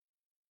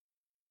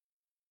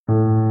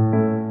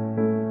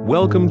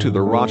Welcome to the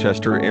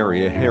Rochester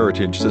Area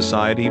Heritage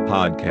Society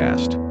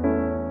podcast,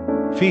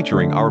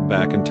 featuring our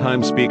Back in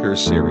Time Speakers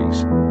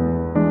series.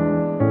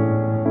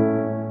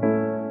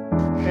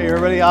 Hey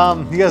everybody,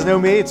 you guys know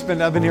me.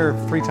 I've been here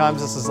 3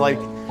 times. This is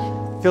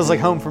feels like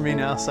home for me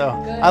now. So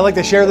I like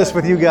to share this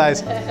with you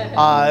guys.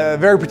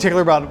 Very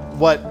particular about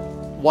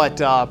what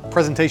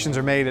presentations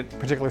are made at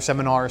particular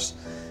seminars.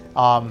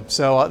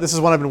 So this is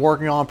what I've been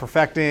working on,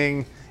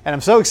 perfecting, and I'm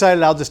so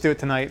excited I'll just do it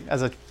tonight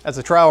as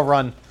a trial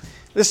run.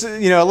 This is, a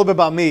little bit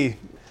about me.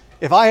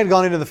 If I had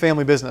gone into the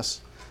family business,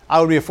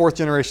 I would be a 4th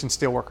generation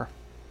steelworker.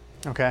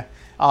 Okay,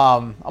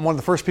 I'm one of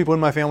the first people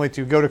in my family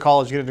to go to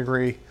college, get a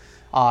degree,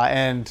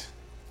 and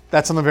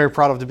that's something I'm very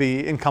proud of, to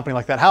be in a company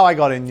like that. How I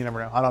got in, you never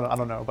know. I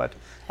don't know, but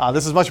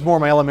this is much more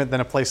my element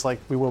than a place like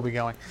we will be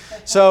going.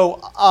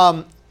 So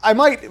I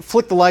might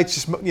flick the lights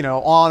just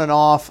on and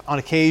off on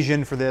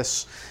occasion for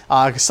this,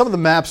 because some of the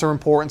maps are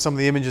important, some of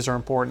the images are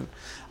important.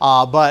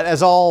 But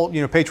as all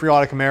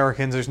patriotic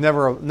Americans, there's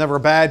never a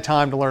bad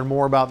time to learn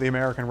more about the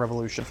American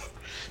Revolution.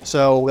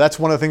 So that's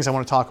one of the things I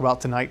want to talk about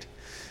tonight.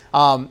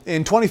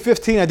 In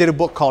 2015, I did a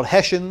book called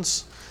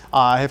Hessians.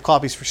 I have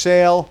copies for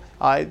sale.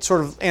 It sort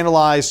of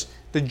analyzed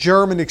the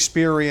German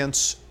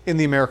experience in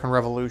the American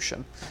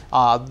Revolution.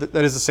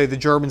 That is to say, the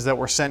Germans that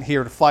were sent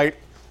here to fight,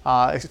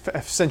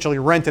 essentially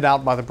rented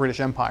out by the British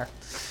Empire.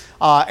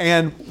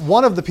 And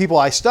one of the people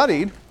I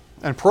studied,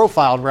 and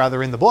profiled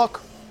rather, in the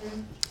book,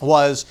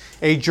 was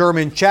a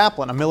German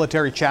chaplain, a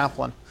military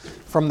chaplain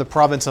from the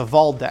province of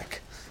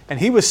Waldeck. And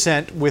he was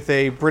sent with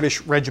a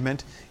British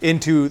regiment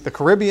into the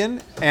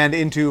Caribbean and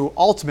into,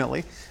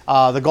 ultimately,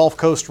 the Gulf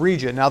Coast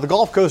region. Now, the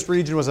Gulf Coast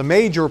region was a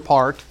major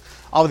part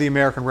of the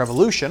American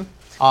Revolution,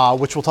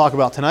 which we'll talk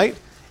about tonight.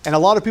 And a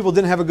lot of people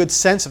didn't have a good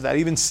sense of that,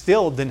 even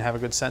still didn't have a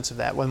good sense of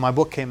that when my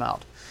book came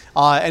out.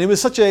 And it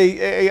was such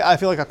I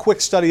feel like a quick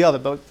study of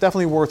it, but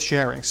definitely worth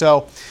sharing.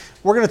 So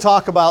we're going to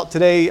talk about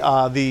today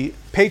the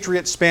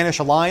Patriot-Spanish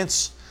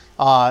Alliance,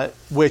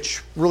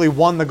 which really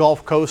won the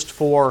Gulf Coast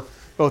for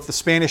both the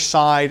Spanish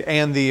side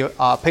and the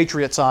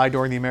Patriot side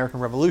during the American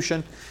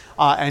Revolution,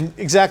 and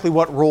exactly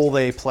what role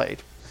they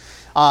played.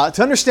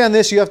 To understand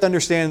this, you have to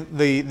understand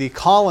the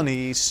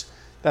colonies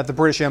that the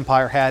British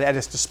Empire had at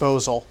its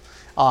disposal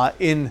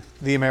in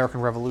the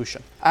American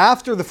Revolution.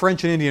 After the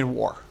French and Indian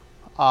War,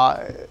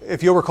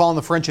 if you'll recall, in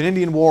the French and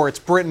Indian War, it's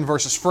Britain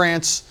versus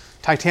France,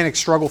 titanic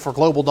struggle for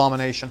global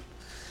domination.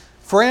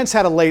 France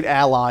had a late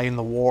ally in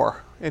the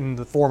war in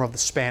the form of the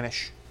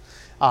Spanish.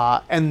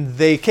 And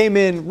they came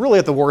in really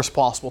at the worst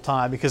possible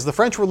time, because the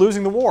French were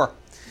losing the war.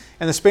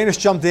 And the Spanish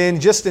jumped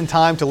in just in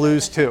time to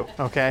lose too,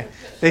 okay?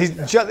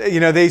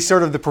 They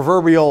sort of the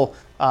proverbial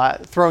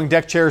throwing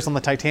deck chairs on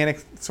the Titanic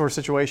sort of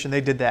situation,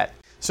 they did that.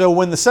 So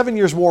when the 7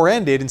 Years' War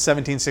ended in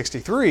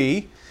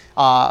 1763,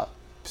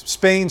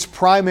 Spain's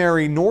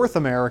primary North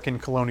American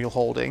colonial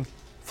holding,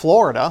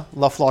 Florida,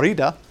 La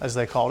Florida, as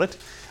they called it,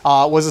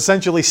 was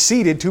essentially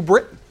ceded to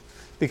Britain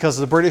because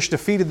the British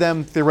defeated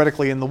them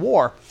theoretically in the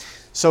war.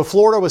 So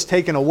Florida was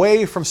taken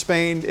away from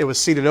Spain. It was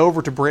ceded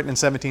over to Britain in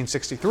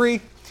 1763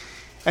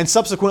 and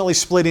subsequently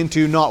split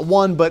into not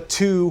one but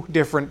 2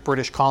 different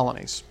British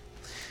colonies.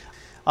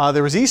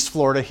 There was East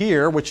Florida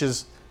here, which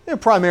is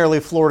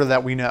primarily Florida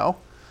that we know,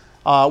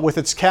 with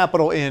its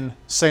capital in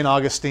St.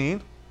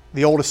 Augustine,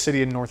 the oldest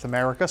city in North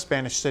America,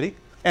 Spanish city,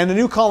 and a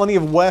new colony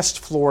of West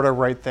Florida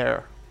right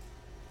there.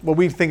 What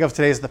we think of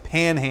today as the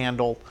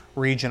Panhandle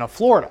region of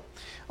Florida.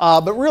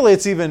 But really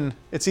it's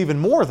even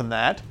more than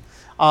that.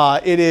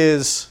 It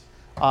is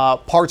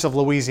parts of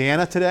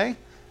Louisiana today,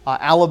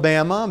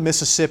 Alabama,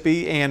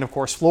 Mississippi, and of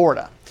course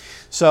Florida.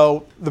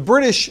 So the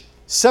British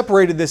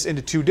separated this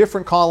into 2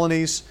 different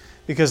colonies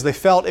because they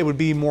felt it would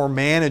be more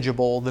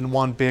manageable than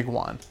one big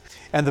one.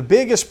 And the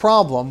biggest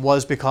problem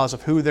was because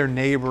of who their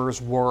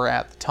neighbors were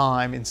at the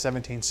time in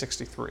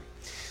 1763.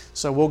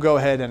 So we'll go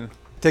ahead and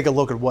take a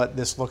look at what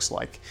this looks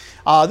like.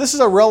 This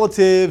is a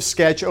relative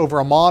sketch over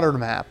a modern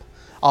map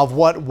of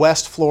what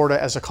West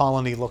Florida as a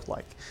colony looked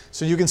like.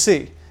 So you can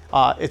see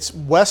its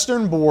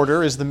western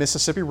border is the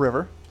Mississippi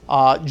River.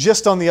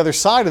 Just on the other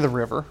side of the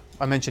river,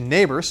 I mentioned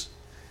neighbors,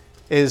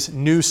 is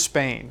New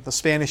Spain. The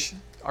Spanish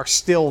are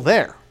still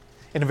there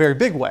in a very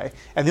big way.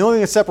 And the only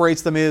thing that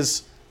separates them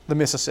is the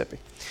Mississippi.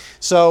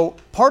 So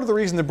part of the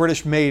reason the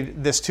British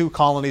made this 2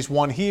 colonies,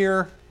 one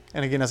here,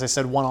 and again, as I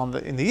said, one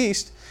in the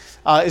east,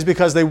 is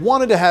because they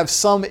wanted to have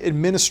some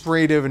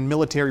administrative and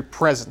military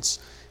presence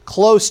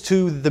close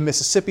to the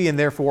Mississippi and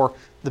therefore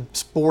the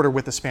border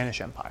with the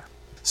Spanish Empire.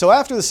 So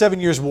after the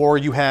 7 Years' War,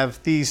 you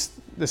have this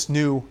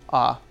new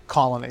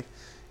colony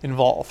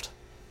involved.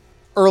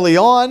 Early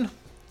on,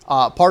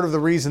 part of the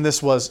reason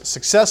this was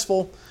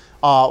successful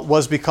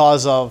was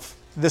because of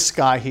this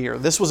guy here.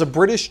 This was a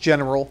British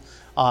general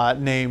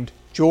named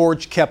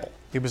George Keppel.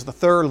 He was the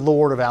 3rd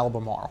Lord of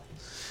Albemarle.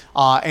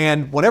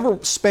 And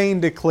whenever Spain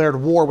declared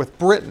war with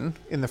Britain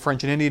in the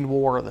French and Indian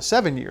War or the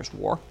 7 Years'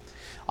 War,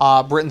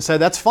 Britain said,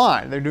 that's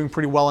fine. They're doing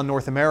pretty well in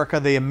North America.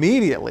 They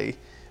immediately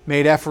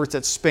made efforts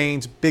at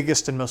Spain's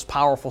biggest and most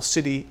powerful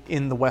city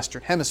in the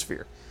Western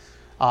Hemisphere,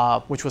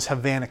 which was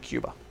Havana,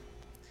 Cuba.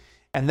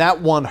 And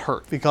that one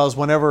hurt because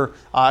whenever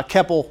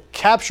Keppel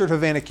captured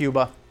Havana,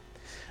 Cuba,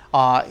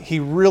 he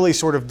really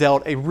sort of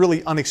dealt a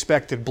really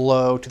unexpected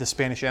blow to the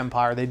Spanish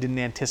Empire they didn't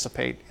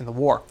anticipate in the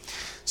war.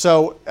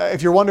 So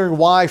if you're wondering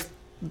why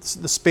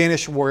the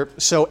Spanish were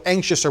so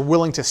anxious or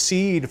willing to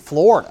cede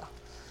Florida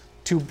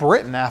to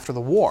Britain after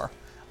the war,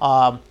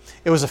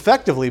 it was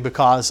effectively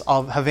because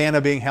of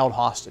Havana being held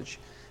hostage.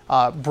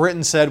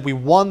 Britain said, we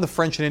won the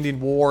French and Indian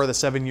War, the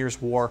 7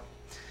 Years' War.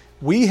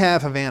 We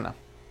have Havana.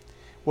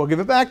 We'll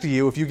give it back to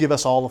you if you give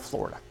us all of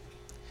Florida.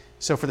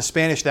 So for the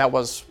Spanish, that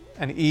was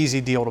an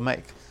easy deal to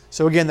make.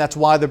 So again, that's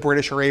why the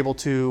British are able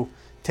to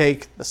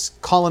take the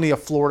colony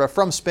of Florida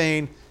from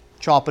Spain,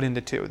 chop it into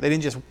two. They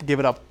didn't just give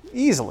it up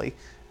easily.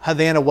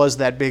 Havana was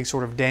that big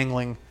sort of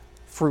dangling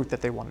fruit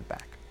that they wanted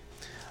back.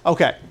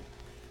 Okay,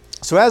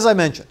 so as I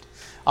mentioned,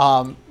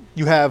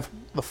 you have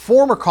the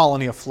former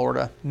colony of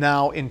Florida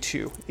now in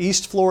two,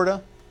 East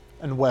Florida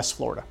and West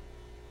Florida.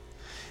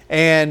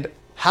 And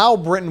how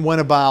Britain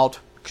went about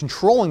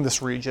controlling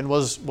this region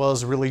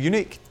was really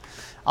unique.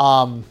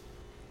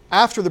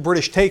 After the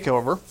British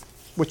takeover,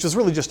 which was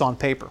really just on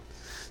paper,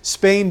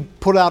 Spain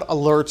put out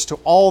alerts to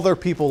all their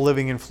people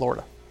living in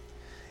Florida.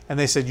 And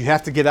they said, you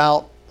have to get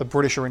out, the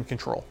British are in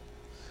control.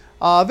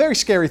 A very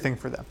scary thing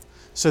for them.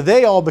 So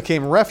they all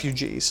became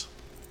refugees,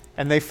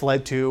 and they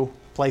fled to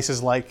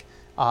places like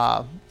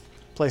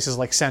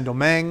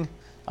Saint-Domingue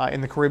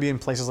in the Caribbean,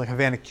 places like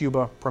Havana,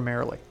 Cuba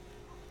primarily.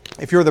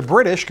 If you're the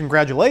British,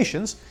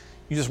 congratulations.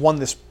 You just won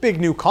this big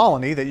new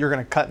colony that you're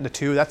going to cut into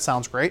two. That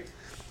sounds great.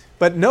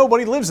 But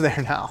nobody lives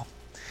there now.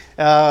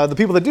 The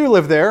people that do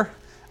live there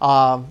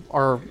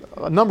are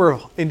a number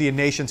of Indian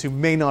nations who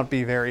may not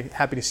be very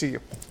happy to see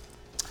you.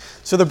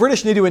 So the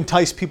British need to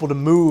entice people to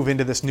move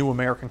into this new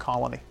American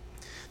colony.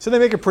 So they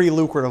make a pretty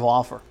lucrative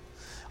offer.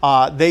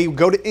 They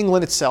go to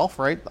England itself,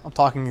 right? I'm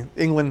talking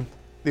England,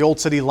 the old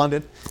city,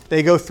 London.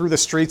 They go through the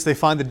streets. They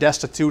find the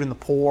destitute and the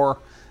poor,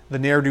 the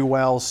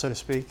ne'er-do-wells, so to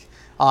speak.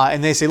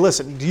 And they say,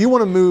 listen, do you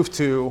want to move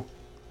to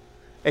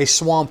a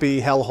swampy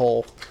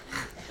hellhole?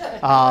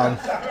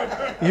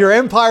 Your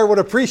empire would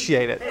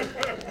appreciate it.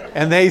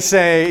 And they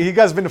say, you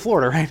guys have been to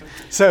Florida, right?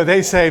 So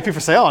they say,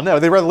 people say, oh no,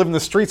 they'd rather live in the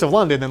streets of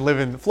London than live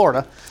in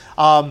Florida.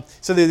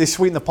 So they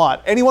sweeten the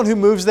pot. Anyone who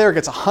moves there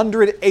gets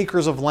 100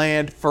 acres of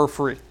land for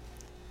free.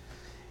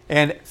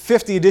 And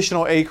 50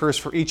 additional acres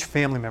for each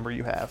family member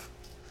you have.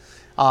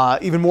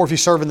 Even more if you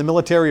serve in the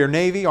military or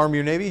Navy, Army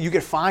or Navy, you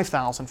get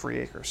 5,000 free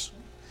acres.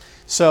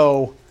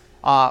 So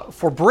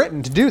for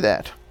Britain to do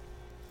that,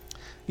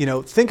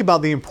 think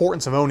about the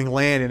importance of owning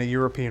land in a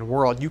European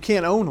world. You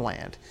can't own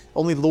land.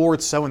 Only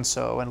Lord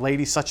so-and-so and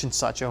Lady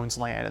such-and-such owns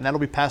land, and that'll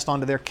be passed on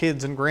to their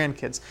kids and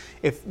grandkids.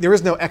 If there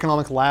is no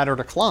economic ladder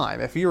to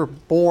climb, if you're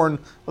born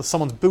with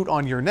someone's boot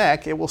on your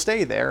neck, it will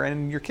stay there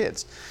and your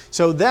kids.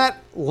 So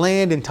that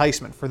land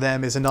enticement for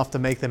them is enough to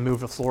make them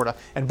move to Florida.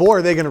 And boy,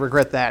 are they going to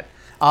regret that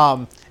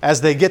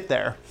as they get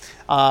there.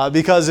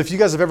 Because if you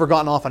guys have ever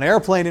gotten off an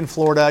airplane in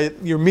Florida,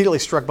 you're immediately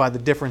struck by the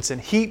difference in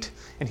heat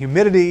and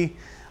humidity.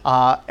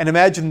 And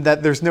imagine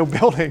that there's no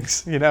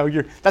buildings.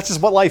 That's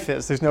just what life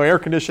is. There's no air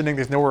conditioning.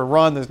 There's nowhere to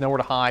run. There's nowhere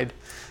to hide.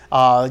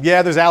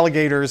 There's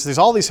alligators. There's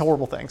all these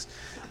horrible things.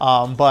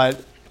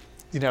 But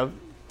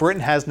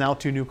Britain has now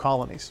two new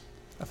colonies,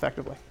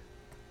 effectively.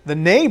 The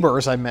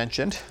neighbors I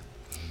mentioned,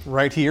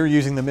 right here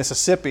using the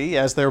Mississippi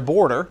as their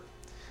border,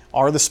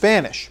 are the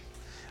Spanish.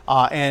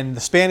 And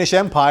the Spanish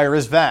Empire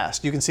is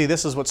vast. You can see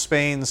this is what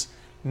Spain's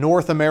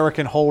North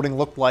American holding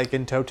looked like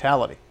in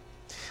totality.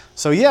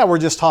 So yeah, we're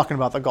just talking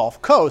about the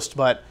Gulf Coast,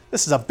 but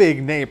this is a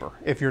big neighbor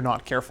if you're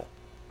not careful.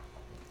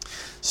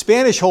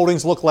 Spanish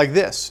holdings look like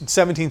this. In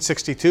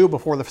 1762,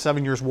 before the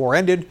 7 Years' War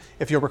ended,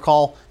 if you'll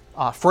recall,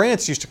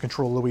 France used to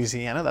control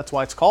Louisiana. That's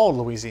why it's called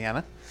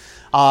Louisiana.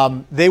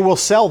 They will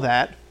sell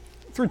that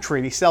through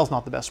treaty. Sell's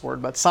not the best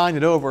word, but sign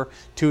it over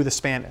to the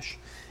Spanish.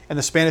 And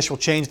the Spanish will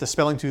change the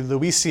spelling to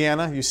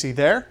Louisiana, you see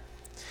there.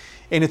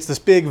 And it's this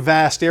big,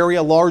 vast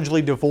area,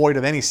 largely devoid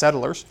of any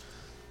settlers.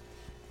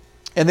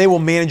 And they will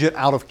manage it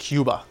out of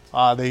Cuba.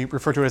 They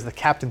refer to it as the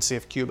Captaincy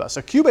of Cuba.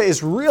 So Cuba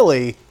is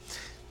really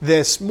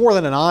this, more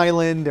than an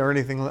island or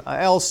anything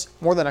else,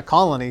 more than a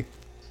colony.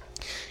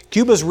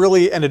 Cuba is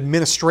really an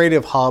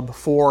administrative hub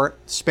for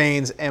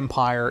Spain's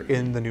empire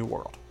in the New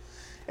World.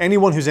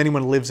 Anyone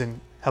lives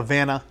in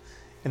Havana,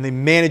 and they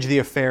manage the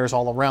affairs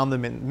all around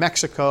them in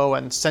Mexico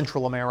and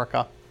Central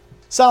America,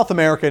 South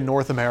America and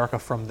North America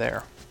from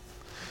there.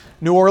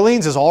 New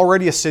Orleans is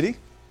already a city.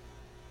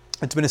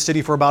 It's been a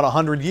city for about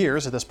 100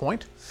 years at this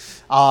point.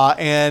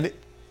 And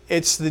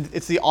it's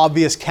the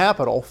obvious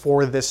capital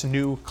for this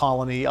new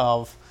colony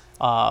of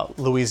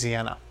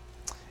Louisiana.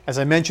 As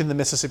I mentioned, the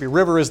Mississippi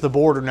River is the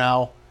border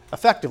now,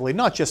 effectively,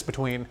 not just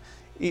between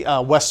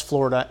West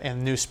Florida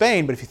and New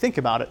Spain, but if you think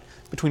about it,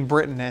 between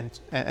Britain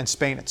and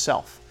Spain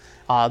itself.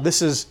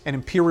 This is an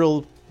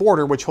imperial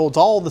border which holds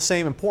all the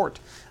same import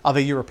of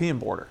a European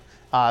border.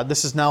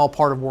 This is now a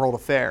part of world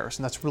affairs,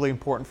 and that's really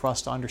important for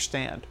us to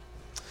understand.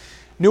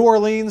 New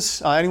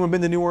Orleans, anyone been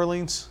to New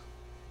Orleans?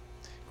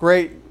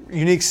 Great,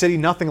 unique city,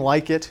 nothing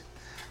like it.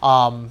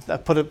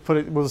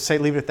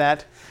 Leave it at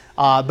that.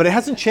 But it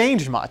hasn't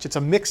changed much. It's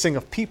a mixing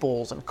of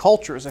peoples and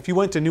cultures. If you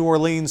went to New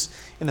Orleans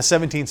in the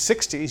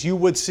 1760s, you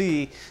would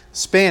see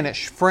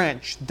Spanish,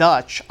 French,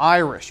 Dutch,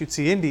 Irish. You'd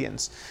see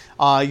Indians.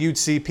 You'd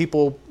see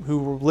people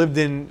who lived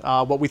in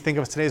what we think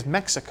of today as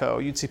Mexico.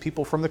 You'd see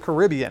people from the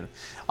Caribbean.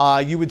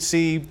 You would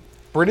see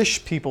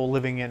British people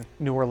living in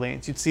New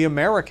Orleans. You'd see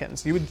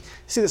Americans. You would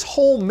see this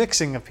whole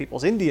mixing of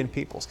peoples, Indian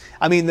peoples.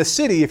 I mean, the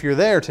city, if you're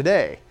there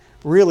today,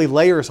 really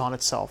layers on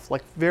itself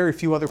like very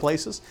few other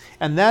places.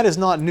 And that is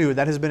not new.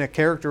 That has been a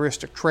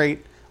characteristic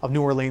trait of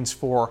New Orleans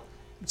for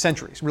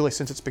centuries, really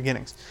since its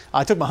beginnings.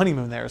 I took my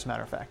honeymoon there, as a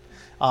matter of fact,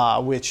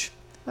 which,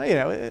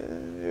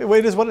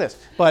 it is what it is.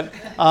 But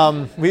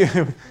we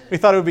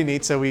thought it would be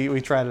neat, so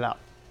we tried it out.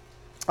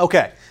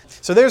 Okay,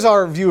 so there's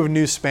our view of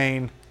New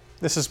Spain.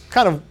 This is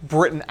kind of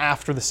Britain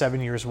after the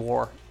 7 Years'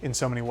 War in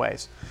so many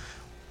ways.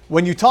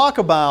 When you talk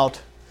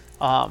about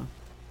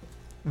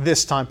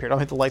this time period, I'll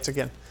hit the lights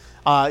again.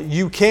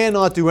 You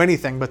cannot do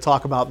anything but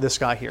talk about this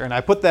guy here. And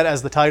I put that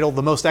as the title,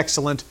 The Most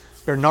Excellent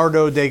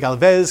Bernardo de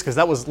Galvez, because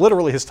that was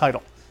literally his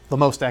title, The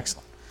Most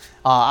Excellent.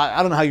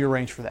 I don't know how you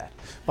arrange for that,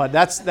 but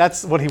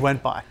that's what he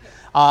went by.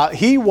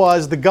 He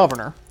was the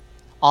governor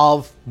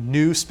of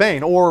New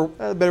Spain, or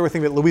a better way to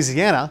think of it,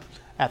 Louisiana,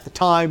 at the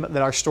time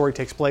that our story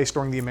takes place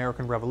during the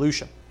American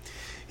Revolution.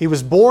 He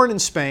was born in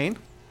Spain.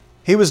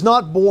 He was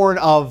not born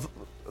of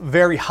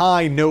very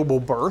high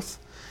noble birth.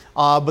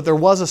 But there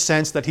was a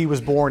sense that he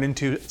was born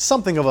into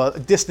something of a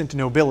distant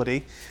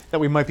nobility that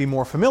we might be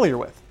more familiar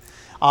with.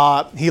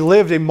 He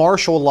lived a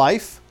martial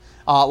life,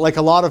 like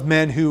a lot of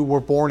men who were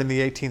born in the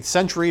 18th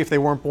century. If they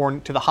weren't born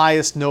to the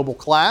highest noble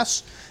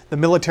class, the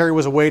military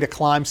was a way to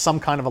climb some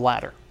kind of a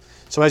ladder.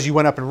 So as you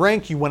went up in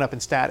rank, you went up in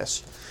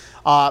status.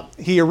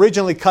 He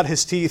originally cut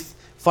his teeth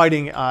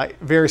fighting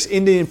various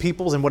Indian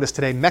peoples in what is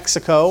today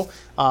Mexico,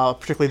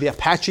 particularly the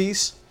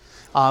Apaches.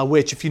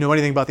 Which, if you know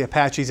anything about the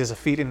Apaches, is a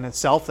feat in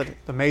itself. That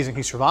amazing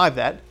he survived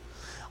that.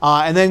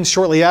 And then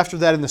shortly after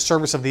that, in the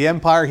service of the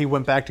empire, he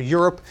went back to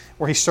Europe,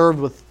 where he served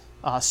with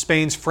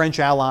Spain's French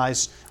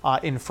allies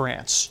in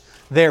France.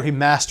 There he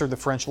mastered the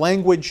French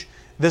language.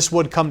 This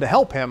would come to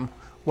help him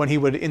when he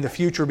would in the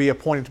future be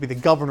appointed to be the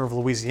governor of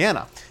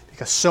Louisiana,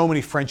 because so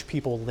many French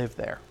people lived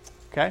there.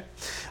 Okay?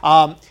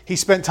 He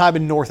spent time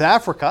in North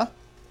Africa,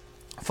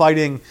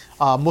 fighting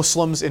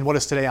Muslims in what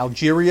is today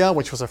Algeria,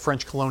 which was a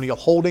French colonial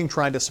holding,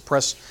 trying to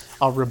suppress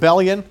a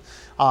rebellion.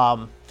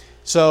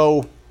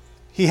 So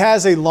he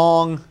has a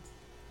long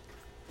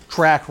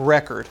track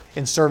record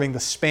in serving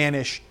the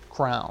Spanish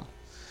crown.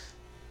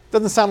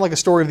 Doesn't sound like a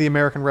story of the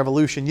American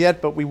Revolution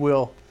yet, but we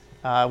will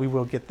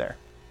get there.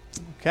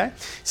 Okay,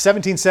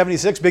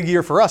 1776, big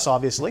year for us,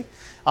 obviously.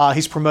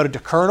 He's promoted to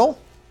colonel,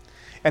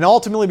 and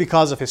ultimately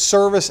because of his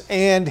service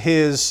and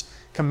his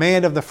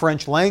command of the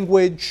French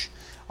language,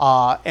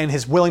 and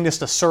his willingness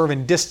to serve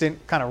in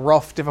distant, kind of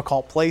rough,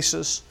 difficult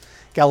places,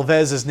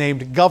 Galvez is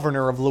named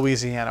governor of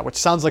Louisiana, which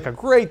sounds like a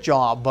great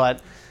job, but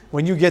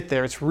when you get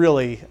there, it's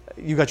really,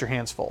 you got your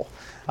hands full.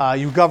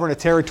 You govern a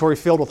territory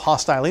filled with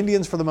hostile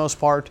Indians for the most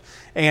part,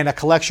 and a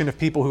collection of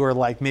people who are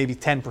like maybe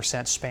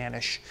 10%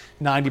 Spanish,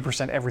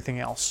 90% everything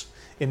else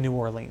in New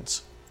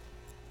Orleans.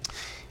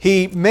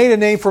 He made a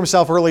name for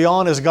himself early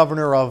on as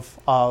governor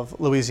of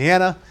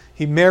Louisiana.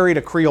 He married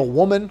a Creole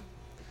woman.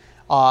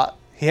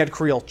 He had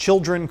Creole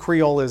children.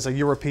 Creole is a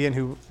European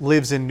who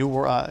lives in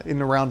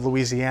and around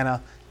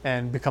Louisiana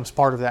and becomes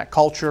part of that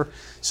culture.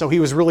 So he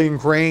was really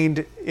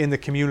ingrained in the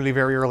community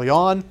very early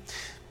on.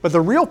 But the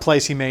real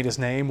place he made his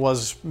name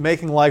was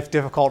making life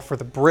difficult for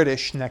the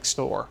British next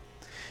door.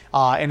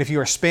 And if you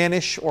are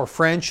Spanish or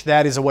French,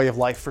 that is a way of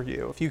life for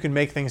you. If you can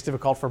make things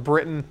difficult for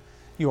Britain,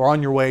 you are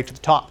on your way to the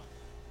top.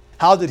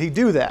 How did he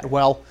do that?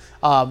 Well,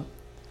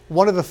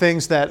 one of the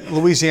things that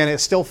Louisiana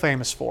is still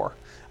famous for,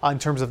 in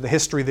terms of the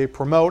history they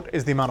promote,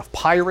 is the amount of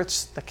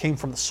pirates that came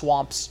from the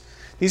swamps.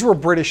 These were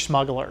British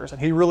smugglers, and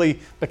he really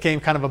became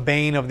kind of a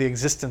bane of the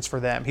existence for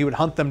them. He would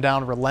hunt them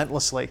down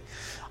relentlessly.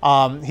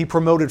 He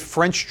promoted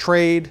French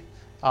trade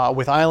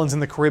with islands in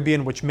the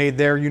Caribbean, which made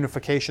their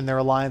unification, their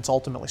alliance,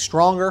 ultimately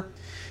stronger.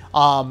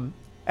 An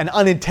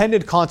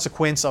unintended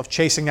consequence of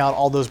chasing out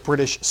all those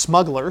British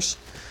smugglers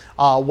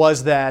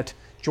was that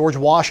George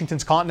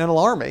Washington's Continental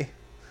Army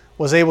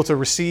was able to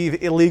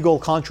receive illegal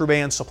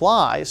contraband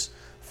supplies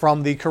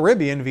from the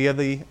Caribbean via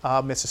the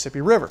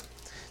Mississippi River.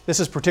 This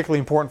is particularly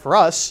important for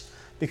us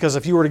because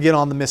if you were to get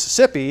on the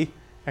Mississippi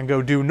and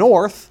go due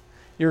north,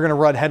 you're going to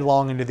run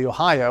headlong into the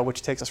Ohio,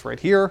 which takes us right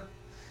here,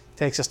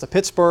 takes us to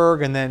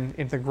Pittsburgh, and then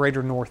into the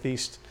greater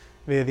Northeast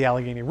via the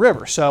Allegheny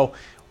River. So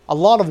a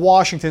lot of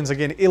Washington's,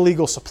 again,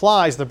 illegal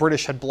supplies, the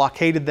British had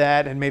blockaded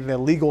that and made it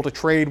illegal to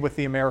trade with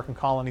the American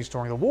colonies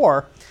during the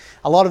war.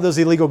 A lot of those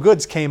illegal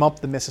goods came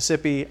up the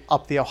Mississippi,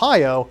 up the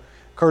Ohio,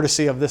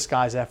 courtesy of this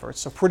guy's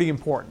efforts. So pretty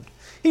important.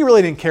 He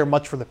really didn't care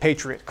much for the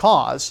Patriot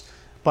cause,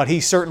 but he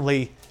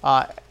certainly,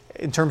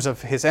 in terms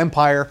of his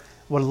empire,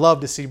 would love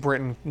to see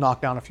Britain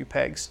knock down a few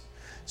pegs.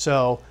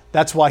 So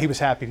that's why he was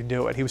happy to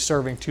do it. He was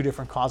serving two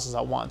different causes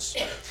at once.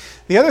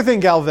 The other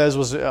thing Galvez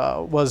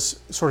was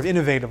sort of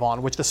innovative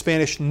on, which the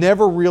Spanish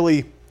never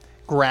really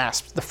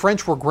grasped. The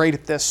French were great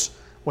at this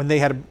when they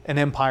had an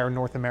empire in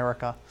North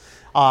America.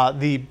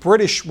 The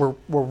British were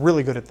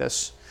really good at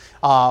this,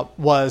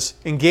 was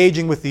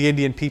engaging with the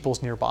Indian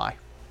peoples nearby.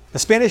 The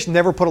Spanish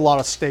never put a lot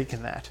of stake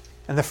in that.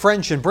 And the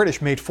French and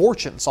British made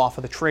fortunes off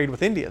of the trade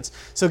with Indians.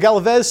 So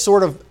Galvez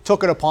sort of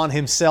took it upon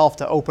himself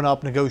to open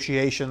up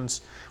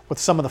negotiations with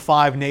some of the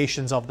five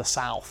nations of the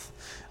South.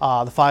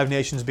 The five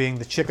nations being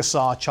the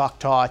Chickasaw,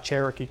 Choctaw,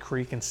 Cherokee,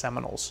 Creek, and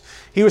Seminoles.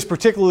 He was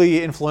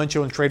particularly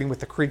influential in trading with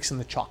the Creeks and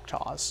the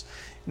Choctaws.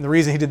 And the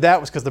reason he did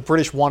that was because the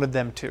British wanted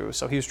them to.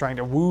 So he was trying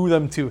to woo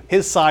them to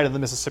his side of the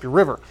Mississippi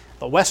River,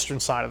 the western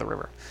side of the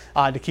river,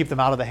 to keep them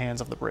out of the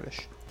hands of the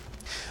British.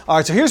 All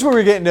right, so here's where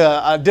we get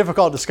into a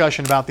difficult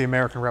discussion about the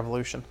American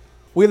Revolution.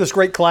 We have this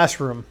great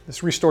classroom,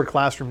 this restored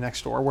classroom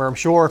next door, where I'm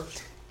sure,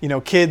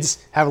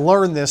 kids have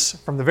learned this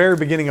from the very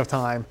beginning of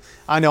time.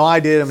 I know I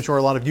did, I'm sure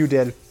a lot of you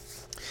did.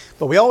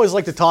 But we always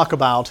like to talk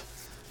about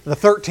the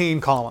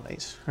 13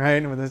 colonies,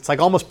 right? It's like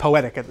almost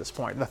poetic at this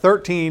point, the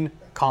 13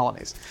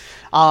 colonies.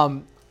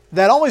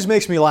 That always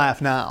makes me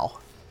laugh now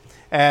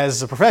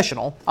as a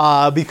professional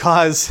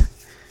because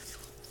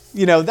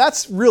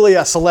that's really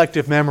a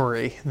selective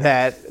memory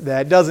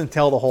that doesn't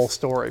tell the whole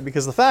story.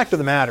 Because the fact of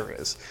the matter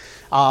is,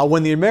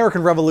 when the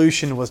American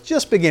Revolution was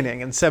just beginning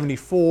in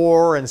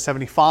 74 and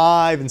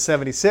 75 and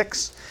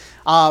 76,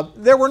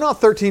 there were not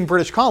 13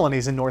 British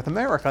colonies in North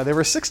America. There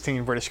were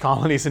 16 British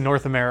colonies in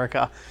North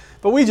America.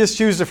 But we just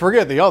choose to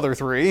forget the other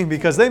three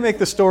because they make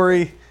the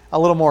story a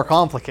little more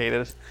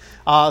complicated.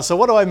 So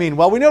what do I mean?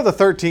 Well, we know the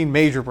 13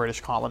 major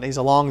British colonies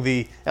along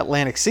the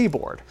Atlantic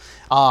seaboard.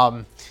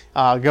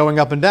 Going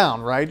up and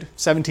down, right?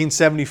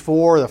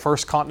 1774, the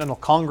First Continental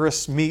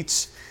Congress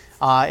meets,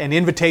 and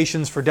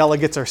invitations for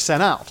delegates are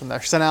sent out. And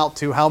they're sent out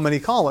to how many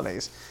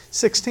colonies?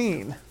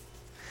 16.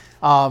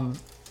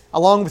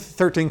 Along with the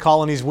 13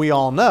 colonies we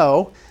all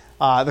know,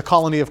 the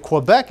colony of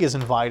Quebec is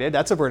invited.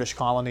 That's a British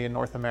colony in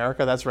North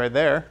America. That's right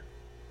there.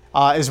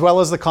 As well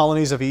as the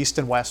colonies of East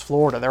and West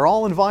Florida. They're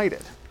all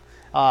invited.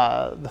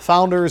 The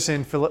founders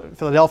in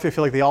Philadelphia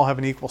feel like they all have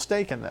an equal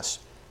stake in this.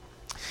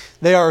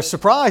 They are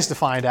surprised to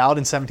find out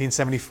in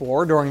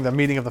 1774, during the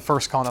meeting of the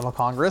First Continental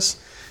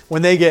Congress,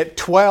 when they get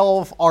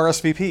 12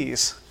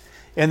 RSVPs,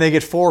 and they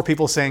get 4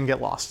 people saying get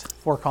lost.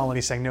 4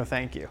 colonies saying no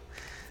thank you.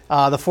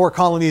 The 4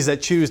 colonies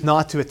that choose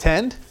not to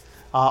attend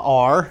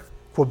are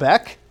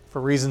Quebec,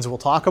 for reasons we'll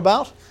talk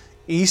about,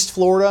 East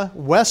Florida,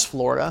 West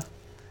Florida,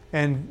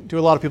 and to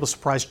a lot of people's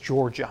surprise,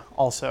 Georgia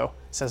also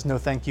says no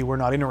thank you, we're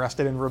not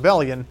interested in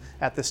rebellion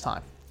at this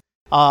time.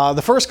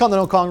 The First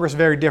Continental Congress is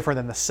very different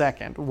than the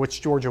second,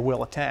 which Georgia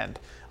will attend.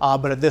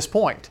 But at this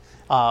point,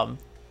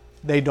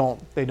 they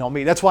don't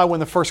meet. That's why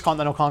when the First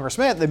Continental Congress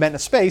met, they met in a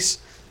space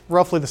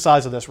roughly the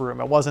size of this room.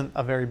 It wasn't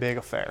a very big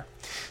affair.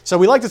 So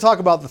we like to talk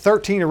about the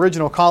 13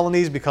 original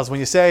colonies because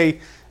when you say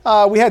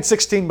we had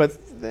 16,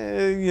 but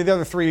the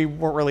other 3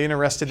 weren't really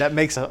interested, that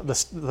makes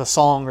the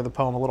song or the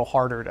poem a little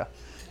harder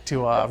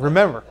to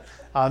remember.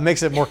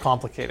 Makes it more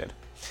complicated.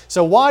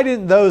 So why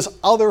didn't those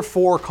other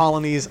 4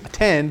 colonies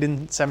attend in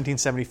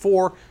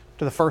 1774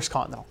 to the First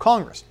Continental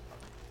Congress?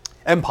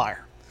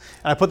 Empire.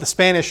 And I put the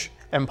Spanish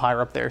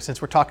Empire up there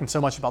since we're talking so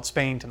much about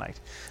Spain tonight.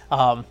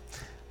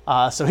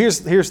 So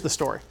here's the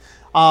story.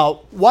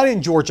 Why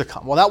didn't Georgia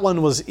come? Well, that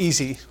one was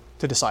easy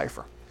to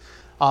decipher.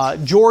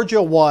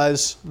 Georgia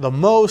was the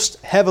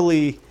most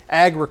heavily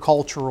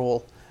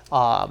agricultural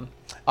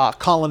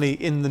colony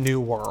in the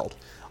New World.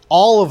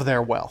 All of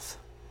their wealth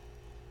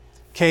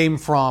came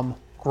from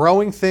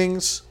growing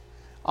things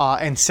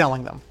and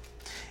selling them.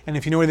 And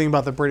if you know anything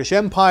about the British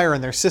Empire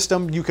and their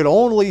system, you could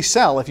only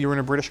sell, if you were in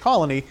a British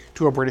colony,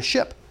 to a British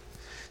ship.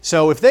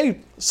 So if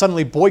they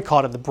suddenly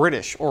boycotted the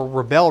British or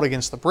rebelled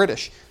against the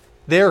British,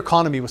 their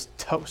economy was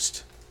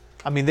toast.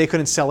 I mean, they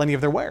couldn't sell any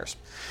of their wares.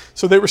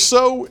 So they were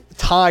so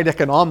tied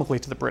economically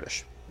to the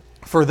British.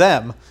 For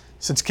them,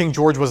 since King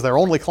George was their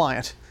only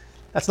client,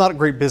 that's not a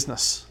great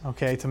business,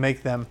 okay, to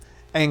make them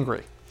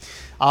angry.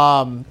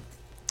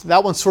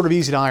 That one's sort of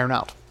easy to iron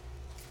out.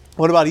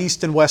 What about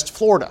East and West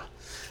Florida?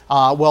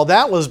 Well,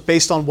 that was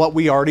based on what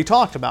we already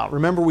talked about.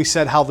 Remember we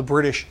said how the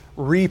British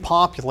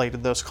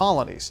repopulated those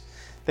colonies.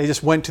 They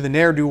just went to the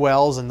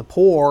ne'er-do-wells and the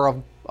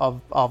poor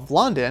of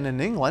London and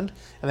England,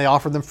 and they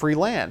offered them free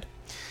land.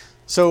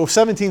 So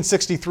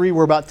 1763,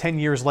 we're about 10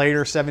 years later,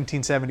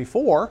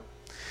 1774.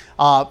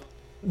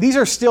 These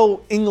are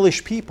still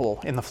English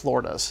people in the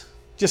Floridas,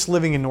 just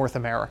living in North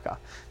America.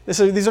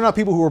 These are not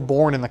people who were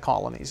born in the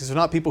colonies. These are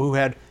not people who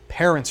had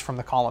parents from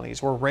the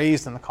colonies, were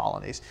raised in the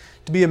colonies.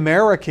 To be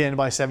American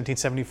by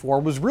 1774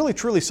 was really,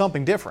 truly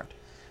something different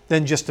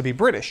than just to be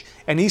British.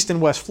 And East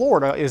and West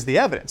Florida is the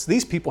evidence.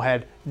 These people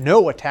had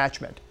no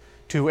attachment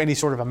to any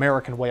sort of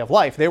American way of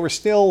life. They were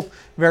still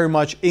very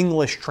much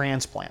English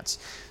transplants.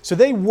 So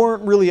they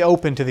weren't really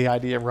open to the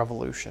idea of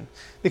revolution.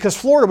 Because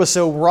Florida was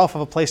so rough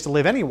of a place to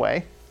live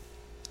anyway,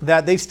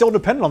 that they still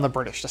depended on the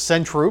British to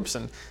send troops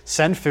and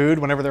send food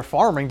whenever their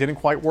farming didn't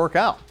quite work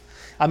out.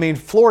 I mean,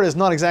 Florida is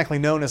not exactly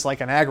known as like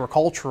an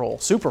agricultural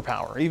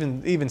superpower,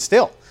 even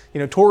still.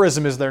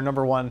 Tourism is their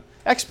number one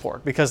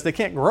export because they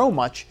can't grow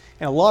much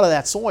in a lot of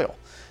that soil.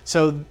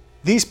 So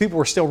these people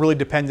were still really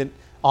dependent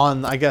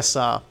on, I guess,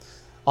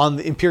 on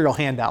the imperial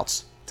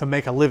handouts to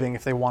make a living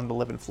if they wanted to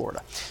live in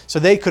Florida. So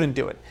they couldn't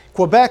do it.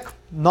 Quebec,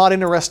 not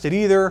interested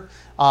either,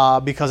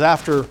 because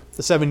after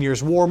the 7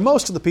 Years' War,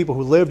 most of the people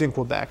who lived in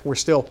Quebec were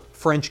still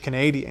French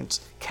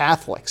Canadians,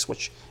 Catholics,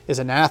 which is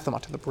anathema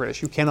to the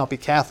British. You cannot be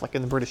Catholic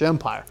in the British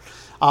Empire.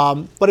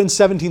 But in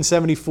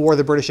 1774,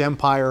 the British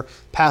Empire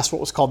passed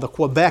what was called the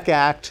Quebec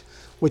Act,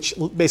 which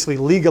basically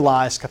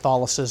legalized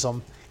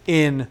Catholicism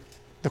in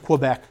the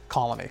Quebec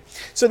colony.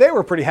 So they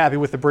were pretty happy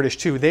with the British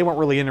too. They weren't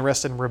really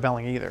interested in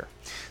rebelling either.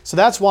 So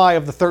that's why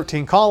of the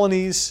 13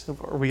 colonies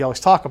we always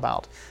talk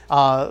about,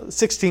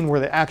 16 were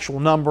the actual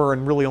number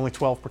and really only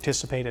 12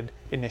 participated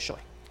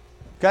initially.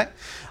 Okay?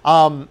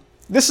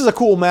 This is a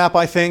cool map,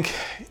 I think.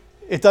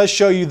 It does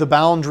show you the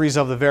boundaries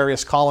of the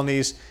various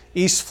colonies.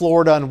 East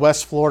Florida and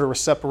West Florida were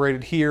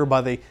separated here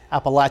by the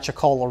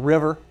Apalachicola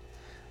River.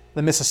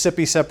 The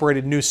Mississippi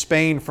separated New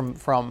Spain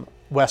from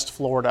West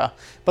Florida.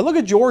 But look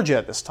at Georgia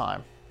at this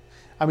time.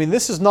 I mean,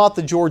 this is not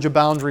the Georgia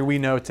boundary we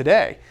know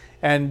today.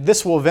 And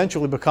this will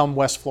eventually become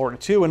West Florida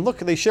too. And look,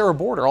 they share a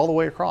border all the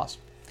way across.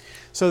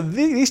 So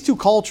these two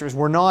cultures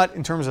were not,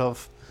 in terms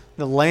of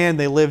the land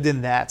they lived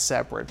in, that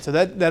separate. So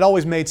that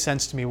always made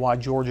sense to me why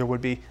Georgia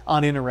would be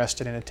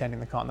uninterested in attending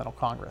the Continental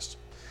Congress.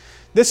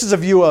 This is a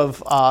view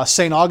of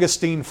St.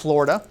 Augustine,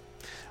 Florida.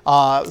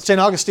 St.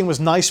 Augustine was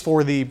nice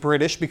for the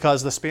British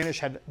because the Spanish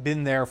had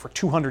been there for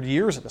 200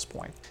 years at this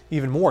point,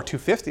 even more,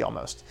 250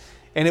 almost.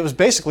 And it was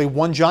basically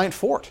one giant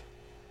fort.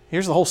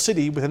 Here's the whole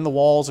city within the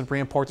walls and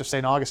ramparts of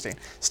St. Augustine.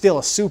 Still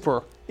a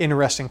super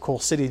interesting, cool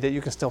city that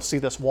you can still see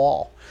this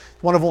wall.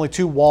 One of only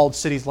 2 walled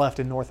cities left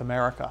in North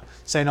America.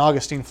 St.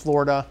 Augustine,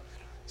 Florida.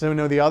 Does anyone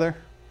know the other?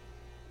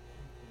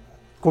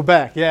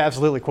 Quebec, yeah,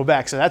 absolutely,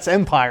 Quebec. So that's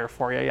empire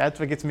for you. Yeah, that's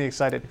what gets me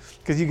excited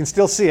because you can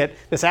still see it.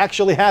 This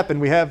actually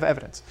happened. We have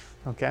evidence.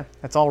 Okay,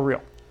 that's all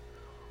real.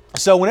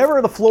 So whenever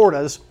the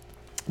Floridas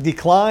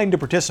declined to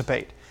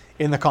participate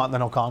in the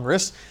Continental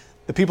Congress,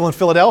 the people in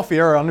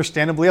Philadelphia are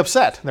understandably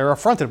upset. They're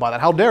affronted by that.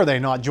 How dare they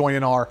not join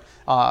in our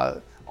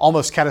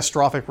almost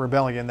catastrophic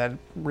rebellion that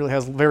really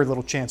has very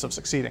little chance of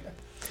succeeding?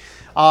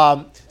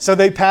 So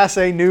they pass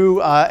a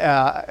new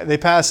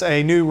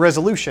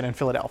resolution in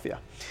Philadelphia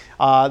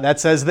that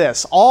says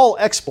this: all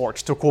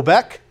exports to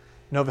Quebec,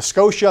 Nova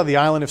Scotia, the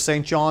island of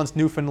St. John's,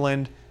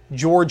 Newfoundland,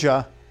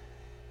 Georgia,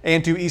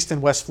 and to East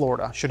and West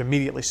Florida should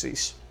immediately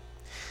cease.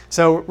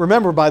 So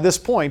remember, by this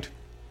point,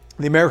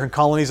 the American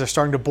colonies are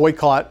starting to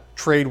boycott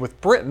trade with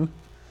Britain.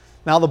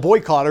 Now the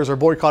boycotters are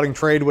boycotting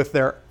trade with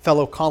their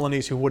fellow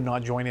colonies who would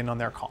not join in on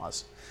their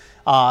cause.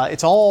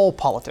 It's all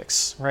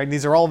politics, right?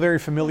 These are all very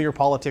familiar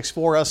politics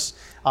for us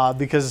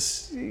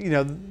because,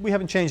 we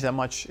haven't changed that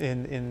much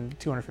in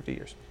 250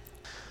 years.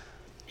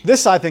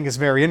 This, I think, is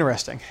very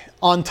interesting.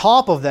 On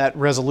top of that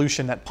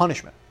resolution, that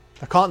punishment,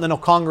 the Continental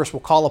Congress will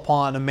call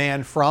upon a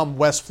man from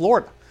West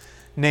Florida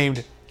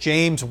named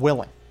James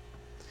Willing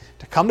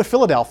to come to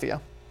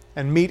Philadelphia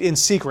and meet in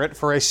secret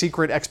for a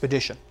secret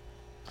expedition.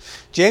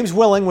 James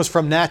Willing was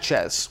from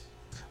Natchez,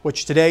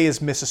 which today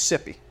is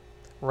Mississippi,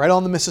 right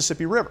on the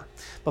Mississippi River,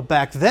 but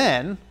back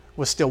then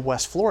was still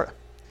West Florida.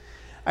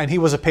 And he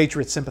was a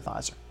Patriot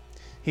sympathizer.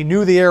 He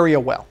knew the area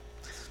well.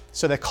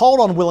 So they called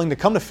on Willing to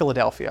come to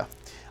Philadelphia.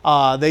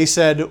 They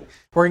said,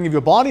 we're going to give you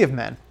a body of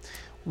men.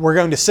 We're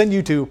going to send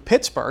you to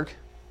Pittsburgh.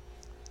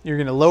 You're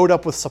going to load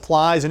up with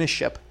supplies in a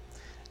ship,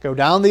 go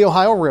down the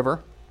Ohio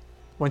River.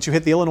 Once you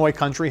hit the Illinois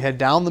country, head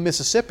down the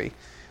Mississippi.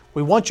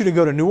 We want you to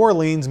go to New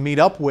Orleans, meet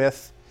up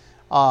with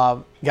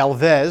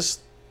Galvez,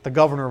 the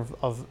governor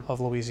of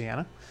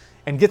Louisiana,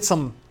 and get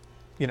some,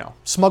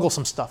 smuggle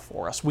some stuff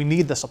for us. We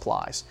need the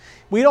supplies.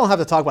 We don't have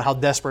to talk about how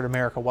desperate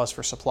America was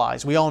for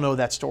supplies. We all know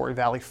that story.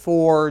 Valley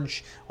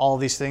Forge, all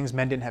of these things.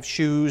 Men didn't have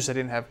shoes. They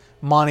didn't have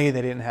money.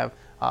 They didn't have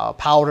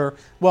powder.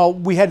 Well,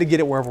 we had to get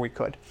it wherever we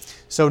could.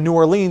 So New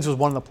Orleans was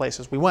one of the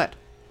places we went.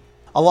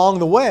 Along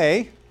the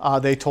way,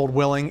 they told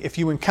Willing, if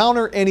you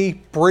encounter any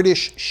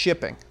British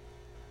shipping,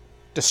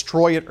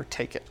 destroy it or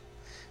take it.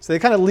 So they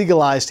kind of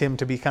legalized him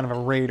to be kind of a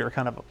raider,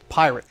 kind of a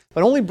pirate,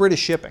 but only British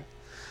shipping.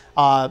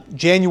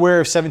 January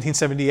of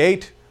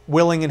 1778,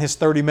 Willing and his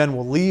 30 men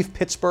will leave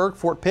Pittsburgh,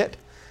 Fort Pitt,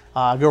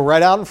 go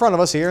right out in front of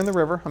us here in the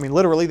river. I mean,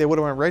 literally, they would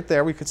have went right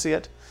there. We could see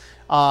it.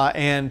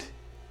 And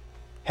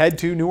head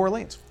to New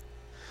Orleans.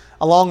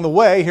 Along the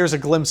way, here's a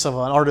glimpse of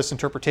an artist's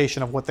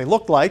interpretation of what they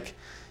looked like.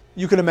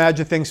 You can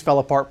imagine things fell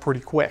apart pretty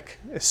quick.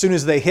 As soon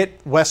as they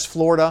hit West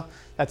Florida,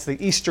 that's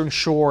the eastern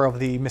shore of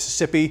the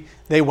Mississippi,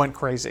 they went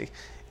crazy.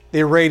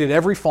 They raided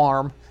every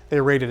farm.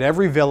 They raided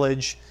every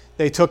village.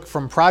 They took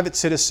from private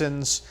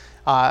citizens.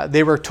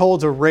 They were told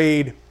to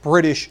raid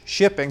British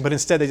shipping, but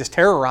instead they just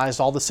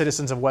terrorized all the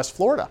citizens of West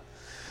Florida.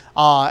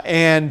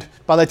 And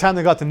by the time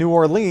they got to New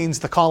Orleans,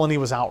 the colony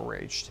was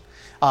outraged.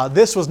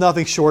 This was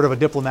nothing short of a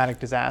diplomatic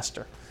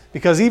disaster.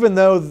 Because even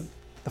though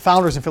the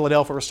founders in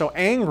Philadelphia were so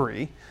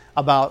angry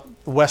about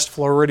the West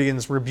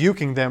Floridians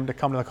rebuking them to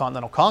come to the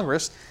Continental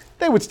Congress,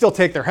 they would still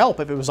take their help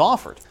if it was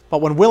offered.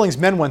 But when Willing's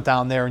men went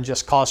down there and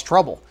just caused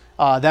trouble,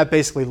 that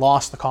basically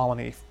lost the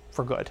colony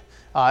for good.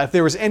 If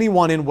there was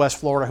anyone in West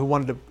Florida who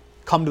wanted to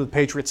come to the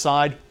Patriot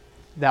side,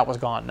 that was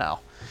gone now.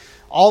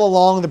 All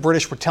along, the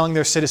British were telling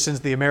their citizens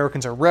the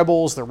Americans are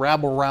rebels, they're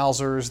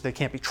rabble-rousers, they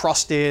can't be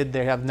trusted,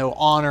 they have no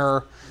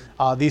honor,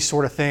 these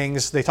sort of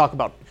things. They talk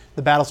about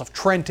the battles of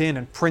Trenton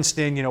and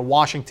Princeton.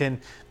 Washington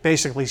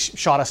basically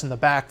shot us in the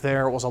back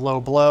there. It was a low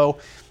blow.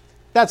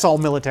 That's all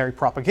military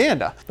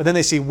propaganda. But then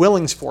they see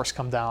Willing's force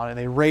come down and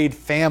they raid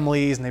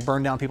families and they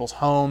burn down people's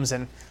homes.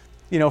 And,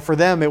 for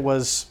them it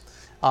was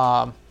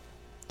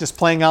just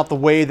playing out the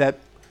way that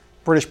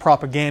British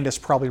propagandists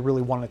probably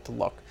really wanted it to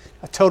look.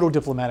 A total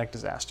diplomatic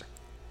disaster.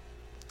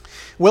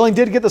 Willing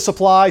did get the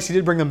supplies. He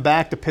did bring them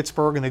back to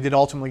Pittsburgh, and they did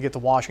ultimately get to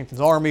Washington's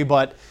army,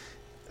 but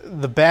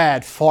the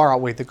bad far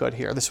outweighed the good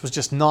here. This was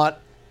just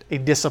not a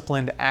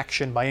disciplined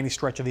action by any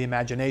stretch of the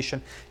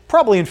imagination.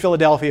 Probably in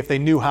Philadelphia, if they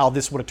knew how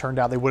this would have turned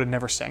out, they would have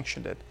never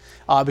sanctioned it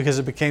because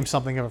it became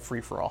something of a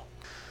free-for-all.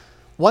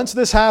 Once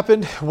this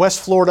happened, West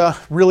Florida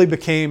really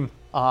became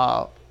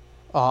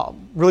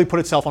really put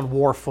itself on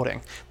war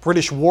footing.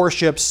 British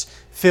warships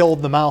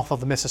filled the mouth of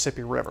the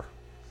Mississippi River.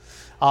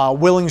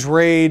 Willing's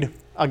raid,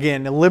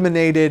 again,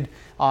 eliminated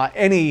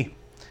any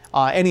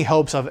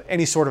hopes of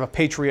any sort of a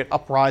patriot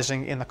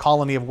uprising in the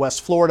colony of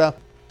West Florida.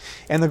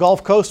 And the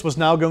Gulf Coast was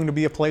now going to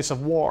be a place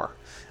of war.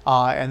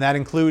 And that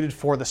included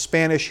for the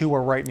Spanish, who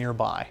were right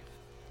nearby.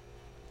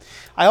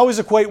 I always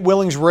equate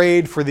Willing's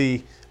raid for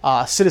the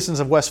citizens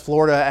of West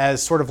Florida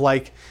as sort of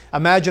like,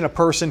 imagine a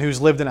person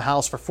who's lived in a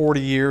house for 40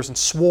 years and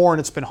sworn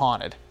it's been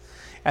haunted.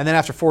 And then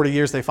after 40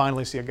 years, they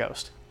finally see a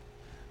ghost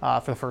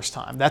for the first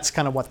time. That's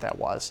kind of what that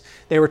was.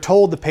 They were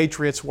told the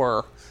Patriots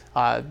were,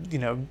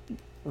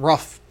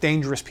 rough,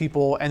 dangerous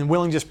people, and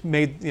Willing just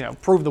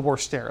proved the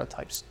worst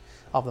stereotypes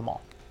of them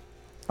all.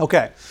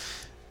 Okay,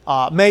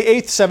 May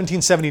 8th,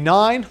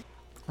 1779,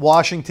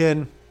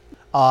 Washington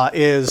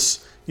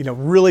is,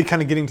 really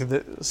kind of getting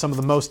to some of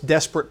the most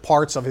desperate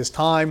parts of his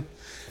time.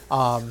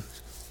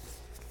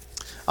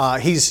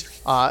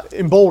 He's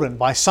emboldened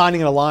by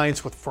signing an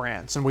alliance with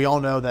France, and we all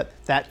know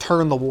that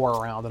turned the war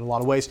around in a lot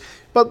of ways.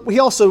 But we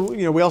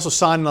also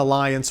signed an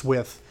alliance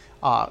with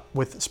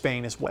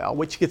Spain as well,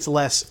 which gets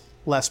less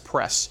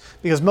press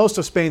because most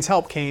of Spain's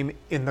help came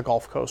in the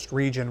Gulf Coast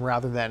region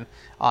rather than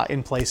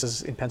in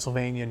places in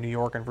Pennsylvania, New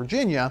York, and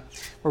Virginia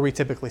where we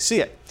typically see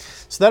it.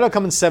 So that'll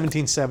come in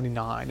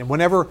 1779. And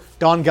whenever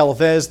Don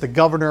Galvez, the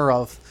governor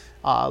of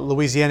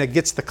Louisiana,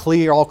 gets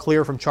the all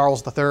clear from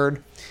Charles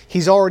III,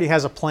 he already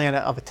has a plan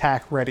of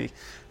attack ready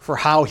for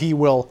how he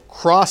will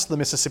cross the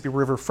Mississippi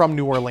River from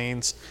New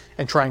Orleans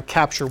and try and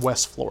capture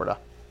West Florida.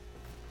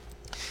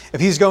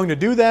 If he's going to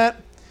do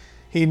that,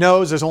 he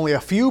knows there's only a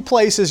few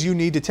places you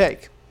need to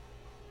take,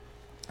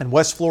 and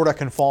West Florida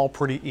can fall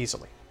pretty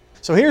easily.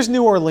 So here's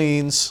New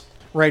Orleans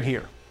right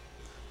here.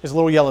 There's a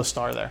little yellow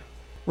star there.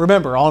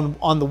 Remember,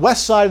 on the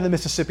west side of the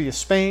Mississippi is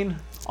Spain,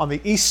 on the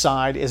east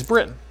side is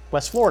Britain,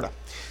 West Florida.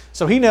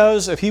 So he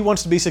knows if he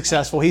wants to be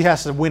successful, he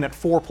has to win at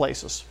 4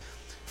 places.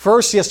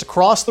 First, he has to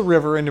cross the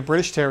river into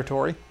British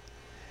territory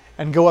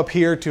and go up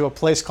here to a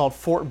place called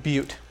Fort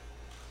Butte.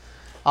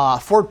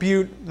 Fort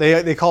Butte,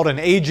 they called it an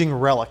aging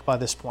relic by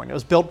this point. It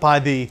was built by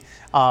the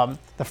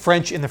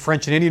French in the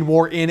French and Indian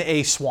War in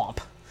a swamp.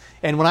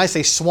 And when I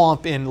say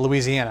swamp in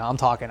Louisiana, I'm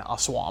talking a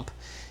swamp.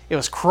 It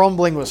was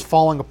crumbling, it was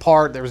falling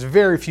apart. There was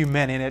very few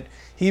men in it.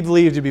 He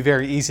believed it to be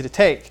very easy to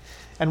take.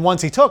 And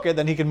once he took it,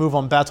 then he could move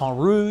on Baton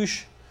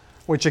Rouge,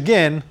 which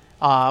again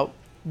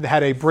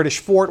had a British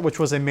fort, which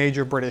was a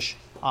major British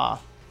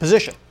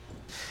position.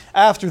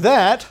 After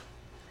that,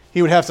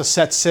 he would have to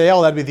set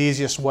sail. That'd be the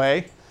easiest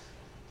way,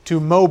 to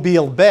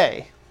Mobile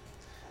Bay,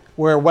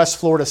 where West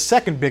Florida's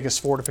second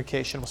biggest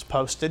fortification was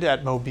posted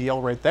at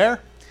Mobile right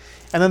there.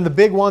 And then the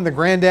big one, the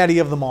granddaddy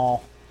of them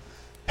all,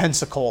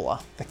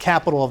 Pensacola, the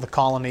capital of the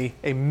colony,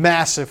 a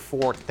massive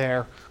fort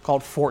there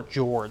called Fort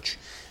George.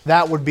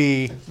 That would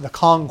be the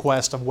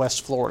conquest of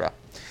West Florida.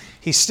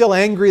 He's still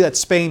angry that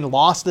Spain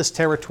lost this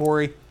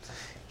territory.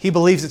 He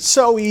believes it's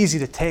so easy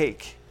to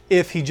take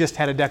if he just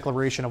had a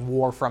declaration of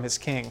war from his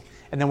king.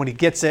 And then when he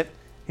gets it,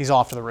 he's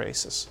off to the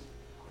races.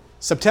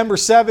 September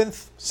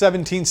 7th,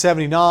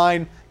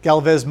 1779,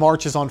 Galvez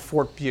marches on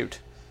Fort Butte.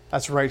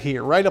 That's right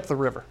here, right up the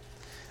river.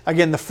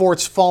 Again, the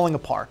fort's falling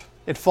apart.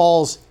 It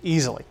falls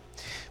easily.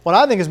 What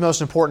I think is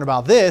most important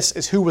about this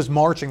is who was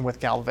marching with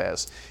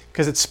Galvez,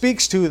 because it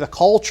speaks to the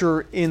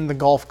culture in the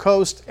Gulf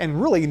Coast and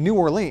really New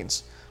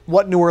Orleans,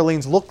 what New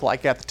Orleans looked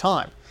like at the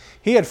time.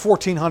 He had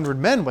 1,400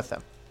 men with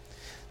him.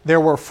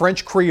 There were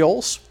French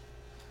Creoles,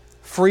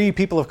 free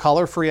people of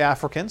color, free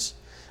Africans.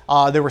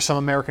 There were some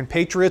American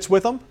patriots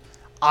with him,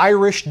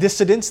 Irish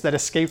dissidents that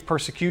escaped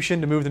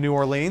persecution to move to New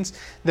Orleans.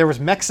 There was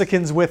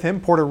Mexicans with him,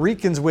 Puerto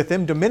Ricans with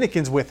him,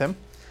 Dominicans with him,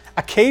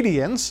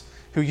 Acadians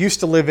who used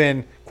to live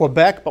in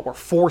Quebec but were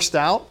forced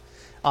out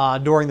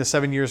during the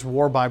 7 Years'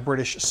 War by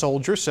British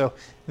soldiers. So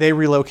they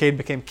relocated,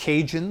 became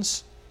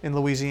Cajuns in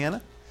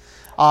Louisiana.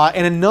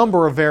 and a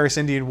number of various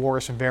Indian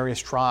warriors from various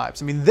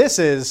tribes. I mean, this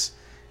is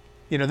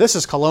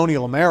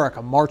colonial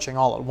America marching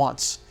all at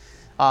once.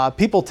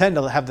 People tend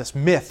to have this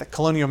myth that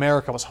colonial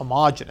America was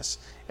homogenous.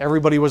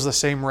 Everybody was the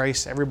same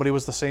race, everybody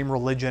was the same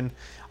religion.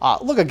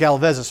 Look at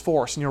Galvez's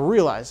force and you'll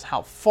realize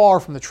how far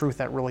from the truth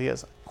that really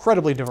is.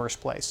 Incredibly diverse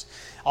place.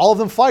 All of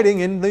them fighting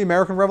in the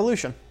American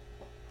Revolution.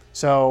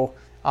 So,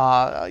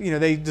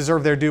 they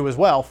deserve their due as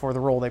well for the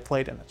role they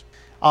played in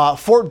it.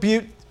 Fort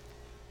Butte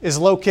is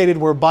located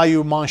where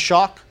Bayou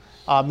Manchac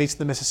meets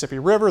the Mississippi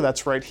River.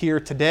 That's right here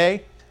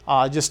today,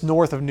 just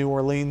north of New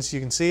Orleans. You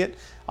can see it.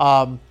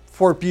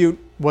 Fort Butte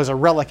was a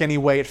relic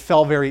anyway. It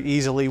fell very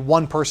easily.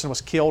 One person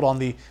was killed on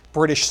the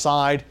British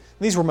side.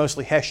 These were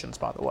mostly Hessians,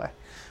 by the way.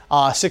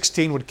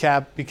 16 would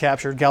be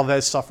captured.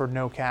 Galvez suffered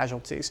no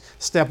casualties.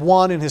 Step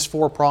 1 in his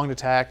four-pronged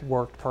attack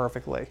worked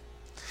perfectly.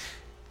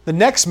 The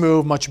next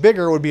move, much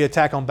bigger, would be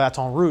attack on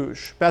Baton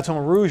Rouge. Baton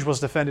Rouge was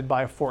defended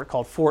by a fort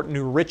called Fort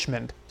New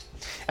Richmond,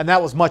 and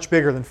that was much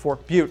bigger than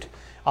Fort Butte.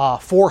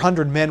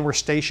 400 men were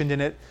stationed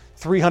in it,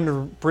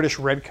 300 British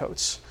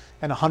redcoats,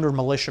 and 100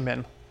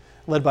 militiamen,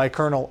 led by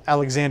Colonel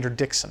Alexander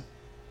Dixon.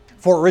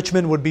 Fort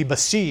Richmond would be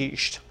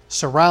besieged,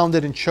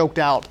 surrounded, and choked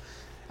out.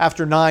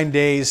 After 9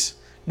 days,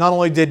 not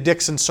only did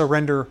Dixon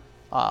surrender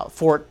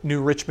Fort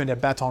New Richmond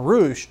at Baton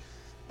Rouge,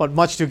 but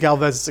much to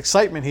Galvez's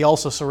excitement, he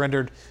also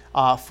surrendered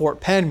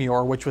Fort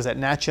Panmure, which was at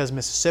Natchez,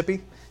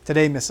 Mississippi,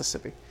 today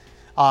Mississippi,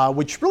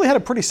 which really had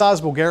a pretty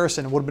sizable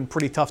garrison and would have been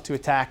pretty tough to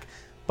attack,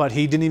 but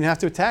he didn't even have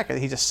to attack it.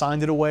 He just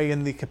signed it away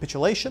in the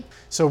capitulation.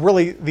 So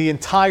really the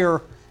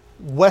entire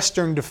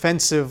western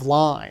defensive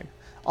line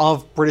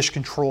of British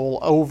control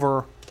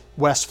over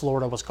West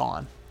Florida was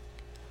gone.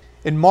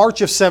 In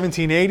March of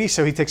 1780,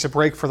 so he takes a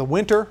break for the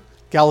winter,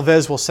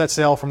 Galvez will set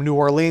sail from New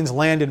Orleans,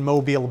 land in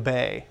Mobile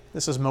Bay.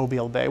 This is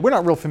Mobile Bay. We're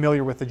not real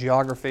familiar with the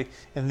geography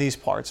in these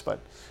parts, but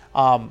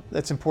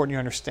that's important you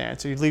understand.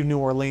 So you leave New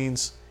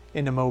Orleans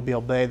into Mobile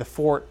Bay. The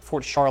Fort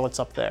Charlotte's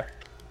up there.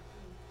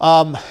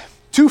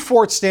 Two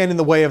forts stand in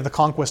the way of the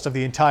conquest of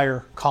the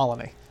entire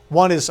colony.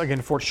 One is,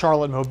 again, Fort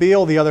Charlotte,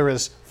 Mobile. The other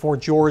is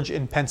Fort George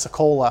in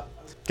Pensacola.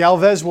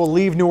 Galvez will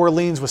leave New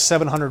Orleans with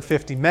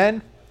 750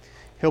 men.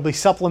 He'll be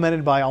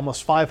supplemented by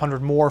almost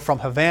 500 more from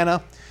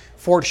Havana.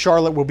 Fort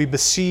Charlotte will be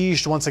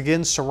besieged once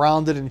again,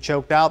 surrounded and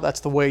choked out.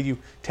 That's the way you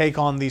take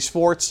on these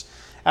forts.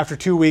 After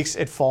 2 weeks,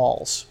 it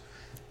falls.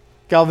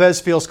 Galvez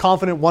feels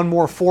confident one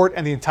more fort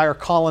and the entire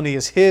colony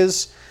is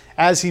his.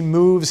 As he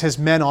moves his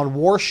men on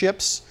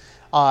warships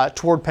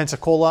toward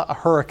Pensacola, a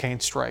hurricane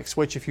strikes,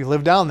 which if you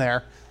live down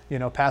there,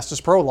 past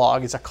his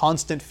prologue, is a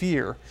constant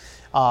fear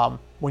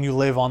when you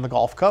live on the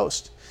Gulf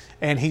Coast.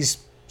 And he's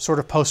sort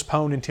of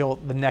postponed until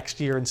the next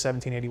year in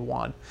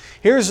 1781.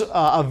 Here's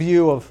a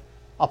view of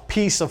a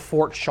piece of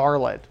Fort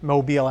Charlotte,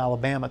 Mobile,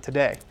 Alabama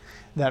today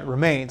that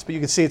remains, but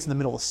you can see it's in the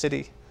middle of the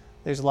city.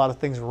 There's a lot of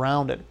things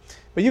around it.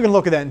 But you can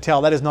look at that and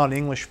tell that is not an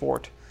English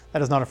fort.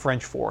 That is not a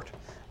French fort.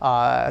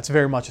 It's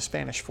very much a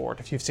Spanish fort.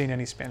 If you've seen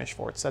any Spanish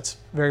forts, that's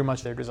very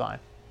much their design.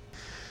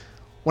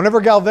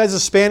 Whenever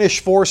Galvez's Spanish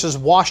force is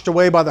washed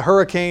away by the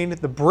hurricane,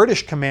 the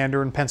British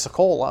commander in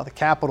Pensacola, the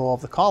capital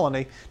of the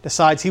colony,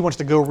 decides he wants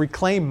to go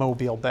reclaim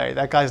Mobile Bay.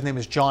 That guy's name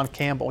is John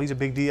Campbell. He's a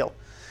big deal.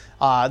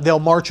 They'll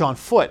march on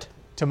foot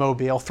to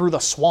Mobile through the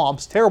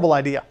swamps. Terrible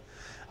idea.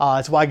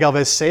 That's why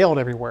Galvez sailed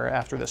everywhere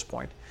after this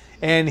point.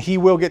 And he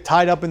will get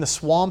tied up in the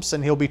swamps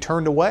and he'll be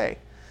turned away.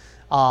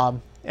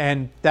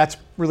 And that's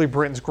really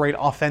Britain's great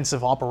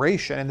offensive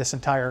operation in this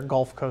entire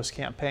Gulf Coast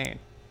campaign.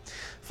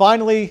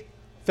 Finally,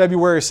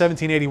 February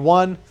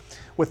 1781,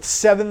 with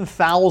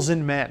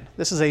 7,000 men.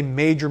 This is a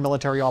major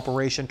military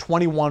operation,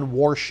 21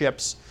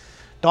 warships.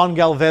 Don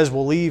Galvez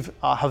will leave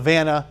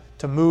Havana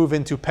to move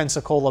into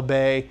Pensacola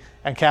Bay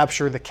and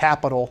capture the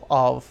capital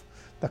of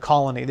the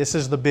colony. This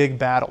is the big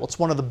battle. It's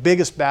one of the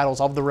biggest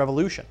battles of the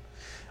Revolution,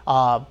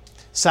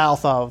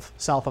 south of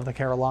the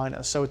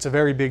Carolinas. So it's a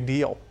very big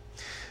deal.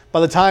 By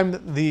the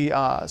time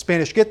the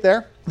Spanish get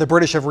there, the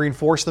British have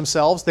reinforced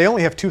themselves. They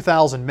only have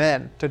 2,000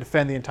 men to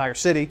defend the entire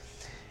city,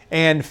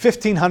 and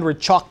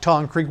 1,500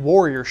 Choctaw Creek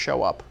warriors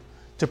show up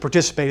to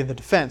participate in the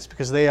defense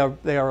because they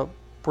are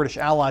British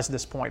allies at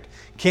this point.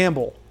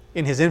 Campbell,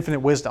 in his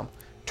infinite wisdom,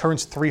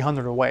 turns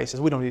 300 away, says,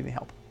 we don't need any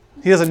help.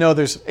 He doesn't know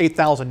there's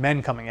 8,000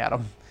 men coming at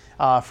him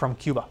from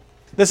Cuba.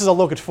 This is a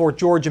look at Fort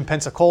George in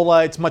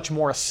Pensacola. It's much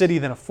more a city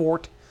than a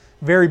fort.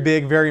 Very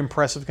big, very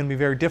impressive. It's going to be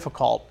very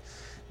difficult.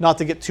 Not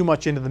to get too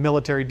much into the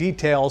military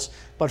details,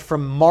 but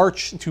from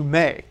March to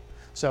May,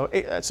 so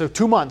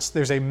 2 months,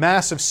 there's a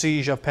massive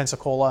siege of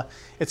Pensacola.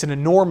 It's an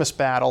enormous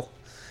battle.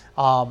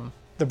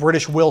 The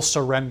British will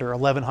surrender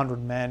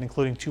 1,100 men,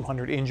 including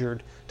 200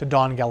 injured, to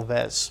Don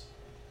Galvez.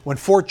 When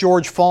Fort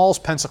George falls,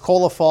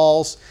 Pensacola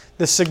falls.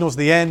 This signals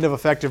the end of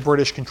effective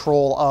British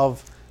control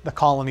of the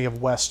colony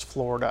of West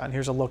Florida. And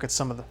here's a look at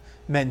some of the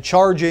men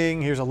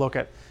charging. Here's a look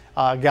at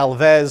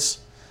Galvez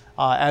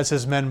as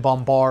his men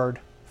bombard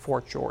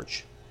Fort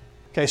George.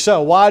 Okay,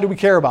 so why do we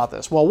care about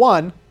this? Well,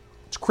 one,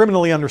 it's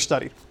criminally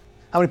understudied.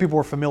 How many people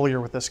were familiar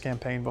with this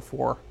campaign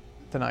before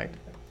tonight?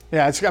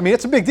 Yeah, it's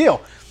a big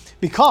deal.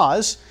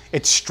 because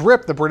it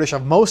stripped the British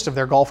of most of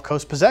their Gulf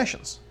Coast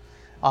possessions.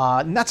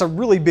 And that's a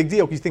really big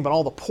deal if you think about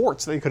all the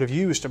ports they could have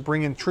used to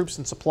bring in troops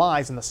and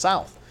supplies in the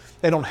south.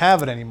 They don't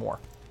have it anymore.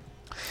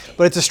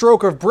 But it's a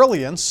stroke of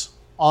brilliance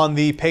on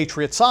the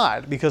Patriot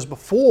side, because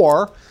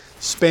before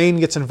Spain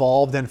gets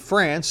involved and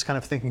France, kind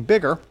of thinking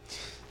bigger,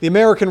 the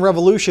American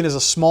Revolution is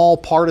a small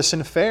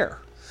partisan affair.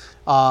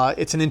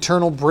 It's an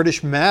internal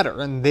British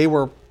matter, and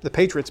the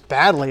Patriots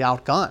badly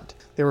outgunned.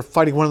 They were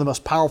fighting one of the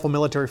most powerful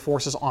military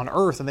forces on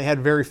earth, and they had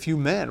very few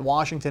men.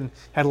 Washington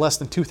had less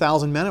than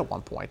 2,000 men at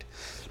one point.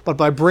 But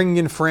by bringing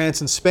in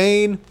France and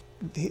Spain,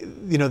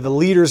 the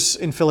leaders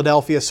in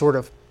Philadelphia sort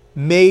of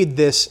made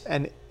this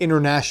an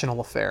international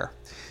affair.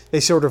 They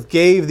sort of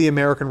gave the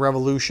American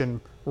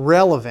Revolution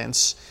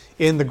relevance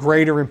in the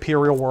greater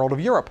imperial world of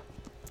Europe.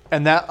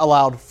 And that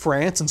allowed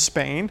France and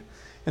Spain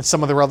and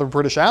some of their other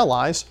British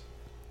allies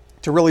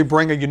to really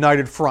bring a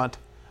united front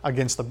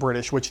against the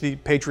British, which the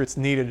Patriots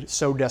needed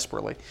so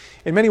desperately.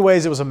 In many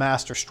ways, it was a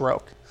master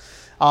stroke.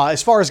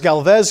 As far as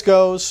Galvez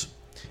goes,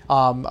 a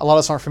lot of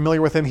us aren't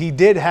familiar with him. He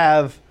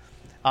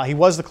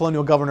was the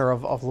colonial governor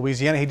of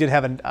Louisiana. He did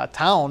have a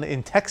town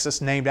in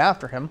Texas named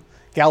after him,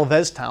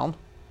 Galvez Town,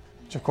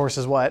 which of course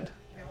is what?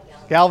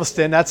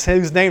 Galveston, that's who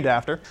he's named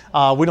after.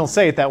 We don't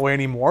say it that way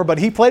anymore, but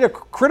he played a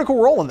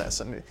critical role in this,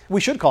 and we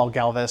should call it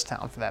Galvez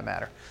Town for that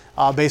matter,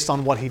 based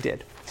on what he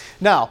did.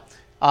 Now,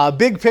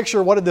 big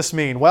picture, what did this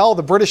mean? Well,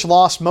 the British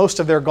lost most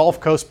of their Gulf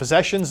Coast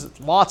possessions,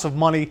 lots of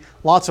money,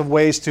 lots of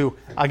ways to,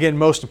 again,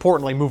 most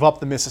importantly, move up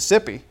the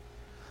Mississippi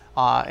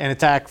and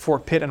attack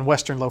Fort Pitt and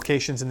western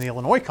locations in the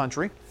Illinois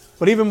country.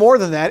 But even more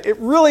than that, it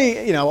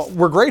really,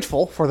 we're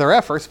grateful for their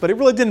efforts, but it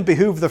really didn't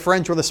behoove the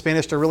French or the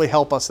Spanish to really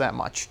help us that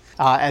much,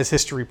 as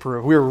history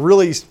proved. We were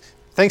really,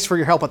 thanks for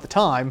your help at the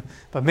time,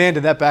 but man,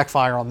 did that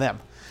backfire on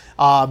them.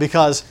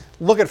 Because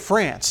look at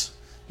France.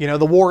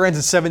 The war ends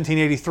in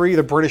 1783,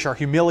 the British are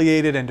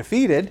humiliated and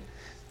defeated.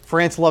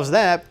 France loves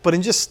that, but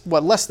in just,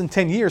 less than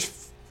 10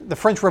 years, the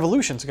French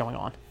Revolution's going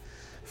on.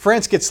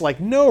 France gets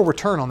no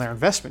return on their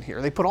investment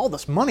here. They put all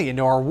this money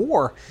into our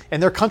war,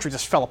 and their country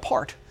just fell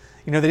apart.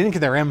 They didn't get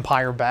their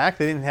empire back.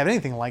 They didn't have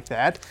anything like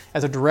that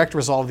as a direct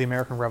result of the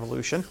American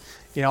Revolution.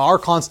 Our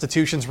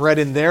constitution's read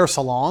in their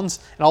salons,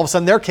 and all of a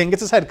sudden their king gets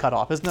his head cut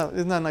off. Isn't that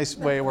a nice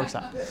way it works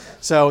out?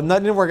 So that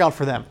didn't work out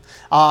for them.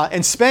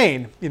 And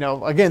Spain,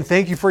 again,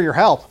 thank you for your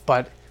help,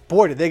 but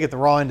boy, did they get the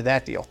raw end of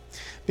that deal.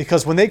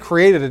 Because when they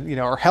created,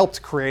 or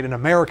helped create an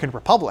American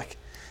republic,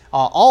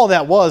 all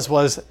that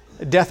was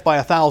death by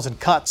 1,000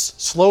 cuts,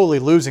 slowly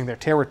losing their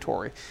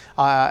territory.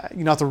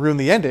 Not to ruin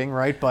the ending,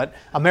 right? But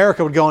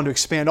America would go on to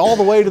expand all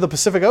the way to the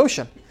Pacific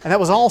Ocean. And that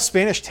was all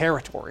Spanish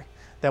territory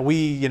that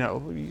we,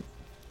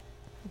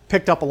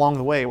 picked up along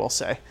the way, we'll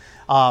say,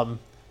 to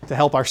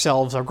help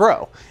ourselves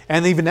grow.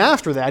 And even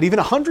after that, even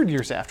 100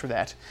 years after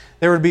that,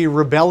 there would be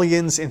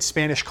rebellions in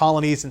Spanish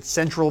colonies in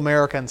Central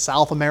America and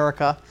South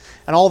America.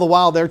 And all the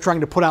while they're trying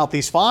to put out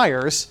these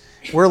fires,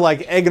 we're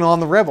egging on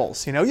the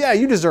rebels. Yeah,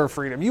 you deserve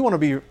freedom. You want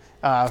to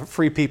be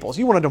free peoples.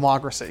 You want a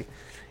democracy.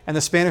 And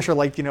the Spanish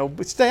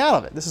are stay out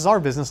of it. This is our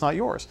business, not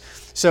yours.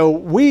 So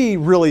we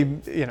really,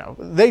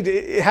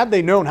 had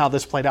they known how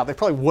this played out, they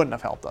probably wouldn't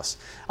have helped us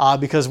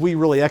because we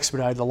really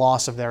expedited the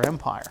loss of their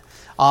empire.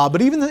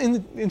 But even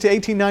into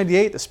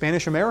 1898, the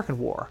Spanish-American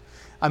War,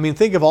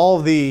 think of all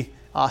of the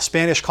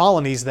Spanish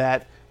colonies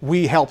that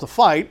we helped to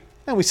fight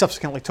and we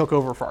subsequently took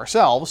over for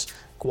ourselves.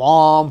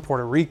 Guam,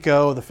 Puerto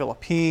Rico, the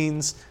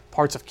Philippines,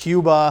 parts of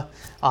Cuba.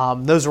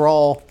 Those are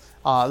all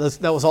that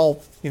was all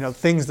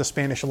things the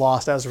Spanish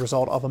lost as a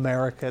result of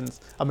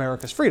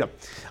America's freedom.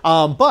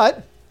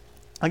 But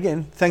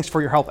again, thanks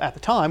for your help at the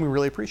time. We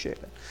really appreciate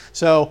it.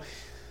 So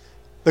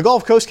the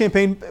Gulf Coast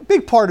Campaign, a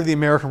big part of the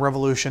American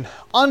Revolution,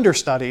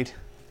 understudied,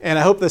 and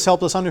I hope this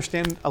helped us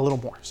understand a little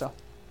more. So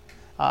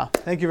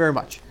thank you very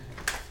much.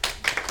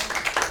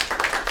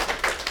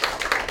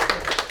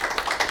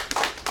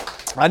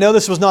 I know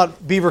this was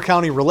not Beaver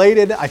County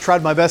related. I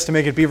tried my best to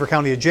make it Beaver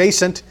County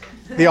adjacent.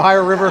 The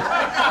Ohio River.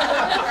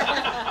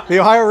 The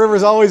Ohio River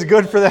is always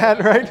good for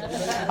that, right?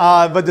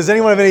 But does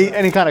anyone have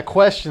any kind of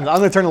questions? I'm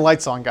going to turn the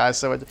lights on, guys.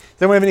 So does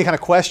anyone have any kind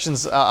of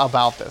questions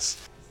about this?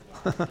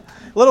 a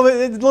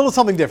little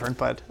something different,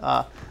 but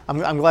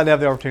I'm glad to have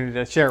the opportunity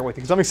to share it with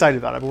you because I'm excited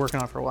about it. I've been working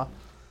on it for a while.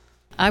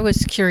 I was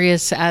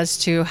curious as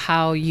to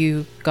how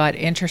you got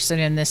interested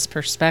in this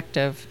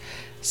perspective,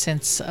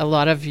 since a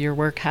lot of your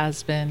work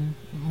has been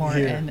more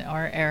in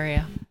our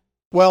area.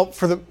 Well,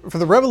 for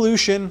the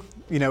revolution,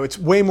 it's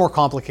way more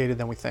complicated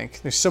than we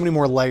think. There's so many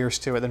more layers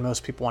to it than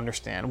most people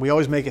understand. We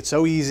always make it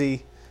so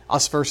easy,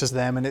 us versus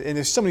them, and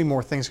there's so many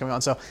more things going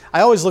on. So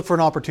I always look for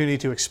an opportunity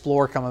to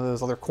explore some of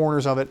those other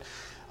corners of it.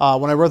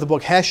 When I wrote the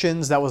book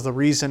Hessians, that was the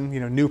reason,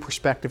 new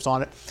perspectives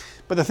on it.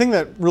 But the thing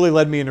that really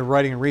led me into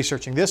writing and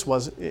researching this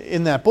was,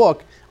 in that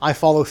book, I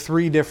follow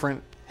 3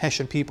 different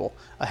Hessian people.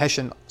 A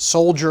Hessian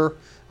soldier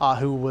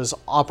who was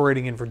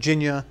operating in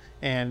Virginia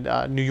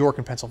and New York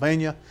and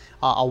Pennsylvania,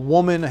 a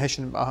woman, a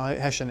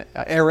Hessian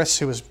heiress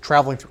who was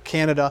traveling through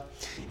Canada,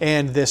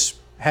 and this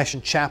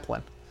Hessian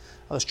chaplain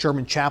this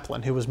German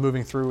chaplain who was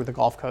moving through the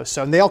Gulf Coast.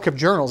 So, and they all kept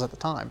journals at the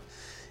time.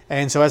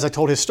 And so as I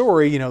told his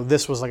story,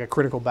 this was like a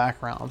critical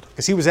background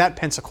because he was at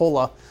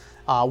Pensacola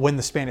when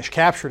the Spanish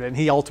captured it, and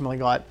he ultimately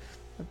got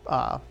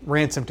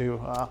ransomed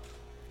to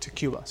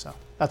Cuba. So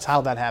that's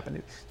how that happened.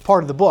 It's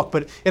part of the book,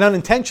 but it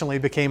unintentionally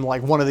became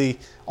like one of the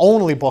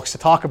only books to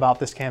talk about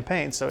this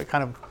campaign. So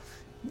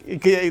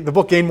the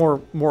book gained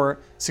more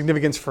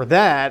significance for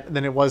that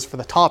than it was for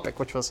the topic,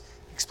 which was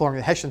exploring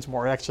the Hessians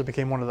more. It actually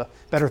became one of the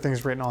better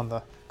things written on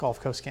the Gulf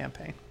Coast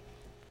campaign.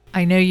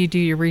 I know you do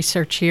your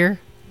research here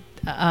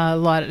a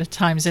lot of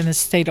times in the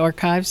state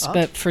archives,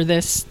 but for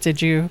this,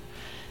 did you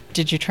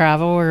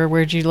travel, or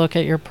where did you look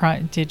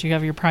at did you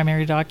have your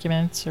primary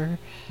documents? Or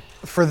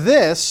for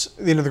this,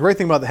 the great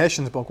thing about the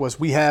Hessians book was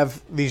we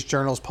have these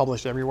journals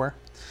published everywhere.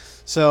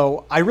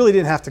 So I really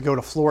didn't have to go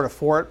to Florida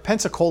for it.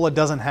 Pensacola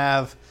doesn't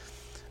have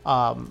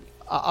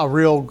a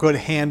real good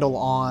handle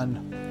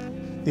on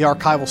the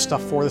archival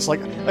stuff for this. Like,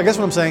 I guess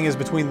what I'm saying is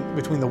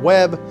between the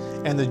web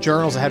and the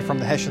journals I had from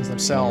the Hessians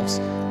themselves,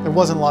 there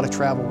wasn't a lot of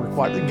travel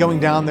required. Going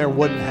down there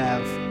wouldn't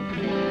have,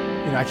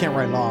 I can't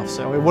write it off,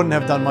 so it wouldn't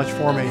have done much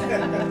for me.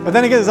 But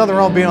then again, there's nothing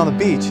wrong being on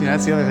the beach.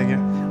 That's the other thing.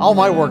 All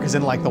my work is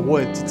in like the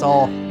woods. It's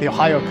all the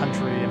Ohio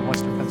country and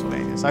Western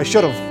Pennsylvania. So I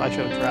should have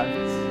tried.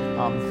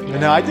 But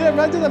no, I did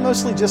that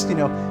mostly just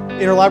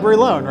interlibrary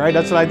loan, right?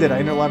 That's what I did.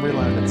 I interlibrary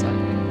loan at that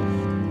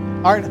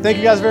time. All right, thank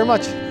you guys very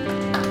much.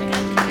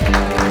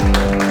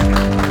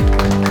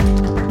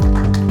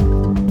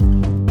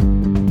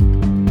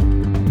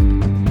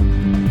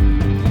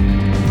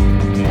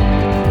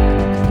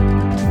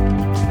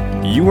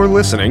 You are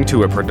listening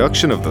to a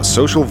production of the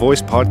Social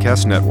Voice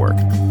Podcast Network.